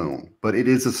in stone, but it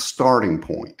is a starting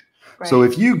point. Right. So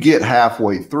if you get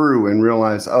halfway through and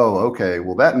realize, oh, okay,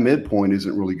 well, that midpoint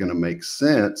isn't really going to make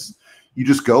sense, you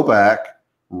just go back,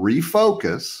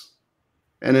 refocus,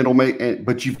 and it'll make,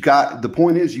 but you've got, the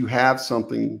point is you have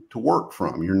something to work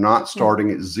from. You're not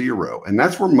starting at zero. And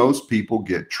that's where most people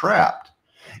get trapped.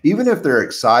 Even if they're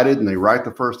excited and they write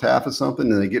the first half of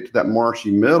something and they get to that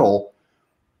marshy middle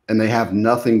and they have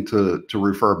nothing to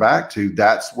refer back to,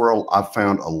 that's where I've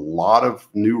found a lot of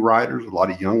new writers, a lot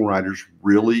of young writers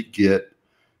really get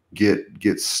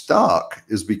stuck,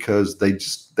 is because they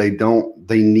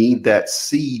need that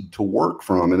seed to work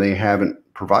from and they haven't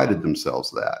provided themselves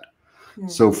that.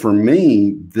 So for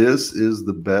me, this is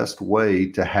the best way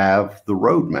to have the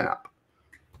roadmap.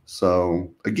 So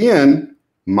again,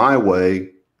 my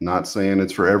way, not saying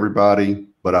it's for everybody,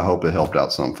 but I hope it helped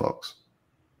out some folks.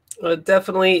 Well, it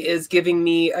definitely is giving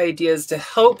me ideas to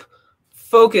help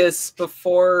focus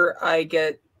before I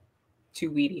get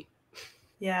too weedy.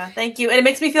 Yeah, thank you. And it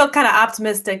makes me feel kind of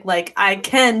optimistic, like I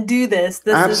can do this.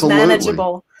 This is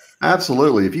manageable.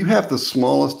 Absolutely. If you have the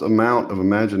smallest amount of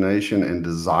imagination and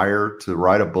desire to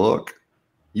write a book,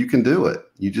 you can do it.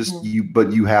 You just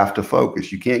but you have to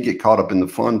focus. You can't get caught up in the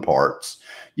fun parts.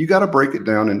 You got to break it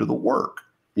down into the work.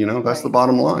 You know, that's the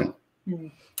bottom line.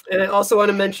 And I also want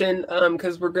to mention,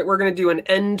 because we're going to do an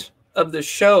end of the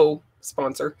show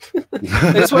sponsor.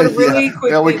 I just want to really quickly.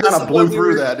 Yeah, we kind of blew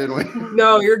through that, didn't we?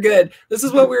 No, you're good. This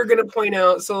is what we were going to point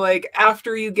out. So, like,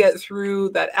 after you get through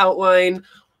that outline,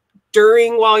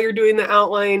 while you're doing the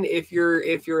outline, if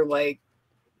you're like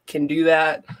can do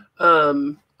that.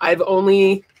 I've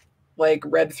only like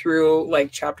read through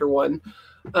like chapter 1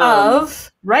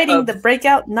 of writing the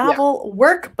breakout novel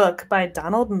workbook by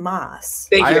Donald Moss.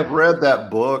 I have read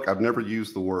that book. I've never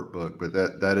used the workbook, but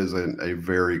that is a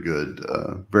very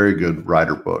good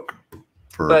writer book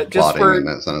for plotting and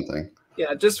that kind of thing.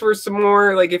 Yeah, just for some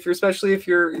more, like especially if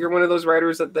you're one of those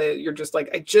writers that you're just like,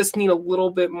 I just need a little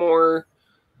bit more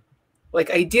like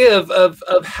idea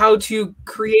of how to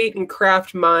create and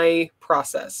craft my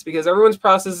process, because everyone's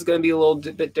process is going to be a little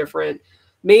bit different.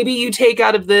 Maybe you take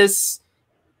out of this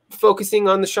focusing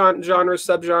on the genre,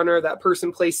 subgenre, that person,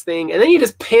 place, thing, and then you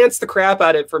just pants the crap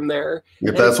at it from there.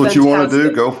 If that's what you want to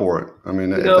do, go for it. I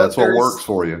mean, if that's what works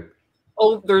for you.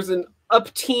 Oh, there's an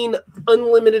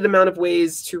unlimited amount of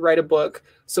ways to write a book.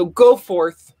 So go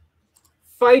forth,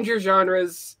 find your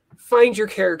genres, find your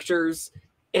characters,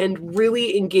 and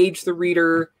really engage the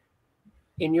reader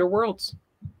in your worlds.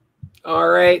 All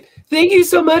right. Thank you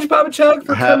so much, Poppa Chuck,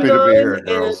 for coming on. Happy to be here,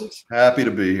 girls. Happy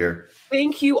to be here.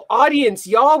 Thank you, audience.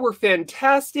 Y'all were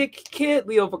fantastic. Kit,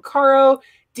 Leo Vaccaro,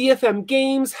 DFM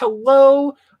Games,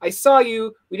 hello. I saw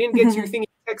you. We didn't get to your thing.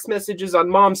 Text messages on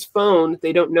mom's phone.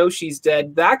 They don't know she's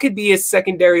dead. That could be a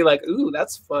secondary, like, ooh,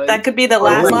 that's fun. That could be the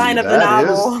last line of the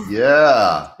novel.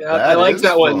 Yeah, I like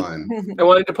that one. I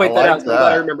wanted to point that out. So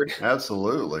I remembered.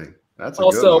 Absolutely. That's a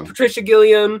also good one. Patricia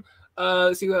Gilliam.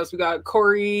 Let's see who else we got.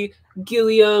 Corey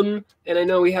Gilliam, and I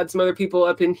know we had some other people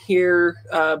up in here.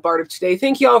 Bard of Today.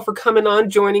 Thank you all for coming on,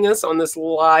 joining us on this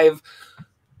live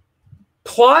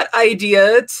plot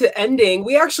idea to ending.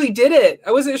 We actually did it.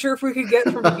 I wasn't sure if we could get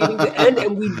from beginning to end,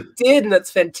 and we did, and that's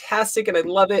fantastic, and I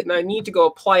love it, and I need to go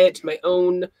apply it to my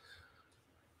own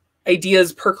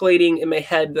ideas percolating in my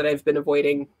head that I've been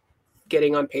avoiding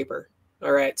getting on paper.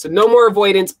 All right, so no more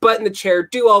avoidance, butt in the chair,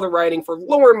 do all the writing for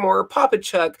Lauren Moore, Poppa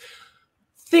Chuck.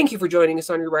 Thank you for joining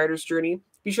us on your writer's journey.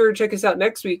 Be sure to check us out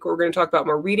next week, where we're going to talk about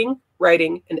more reading,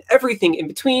 writing, and everything in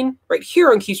between, right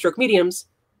here on Keystroke Mediums,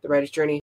 The Writer's Journey.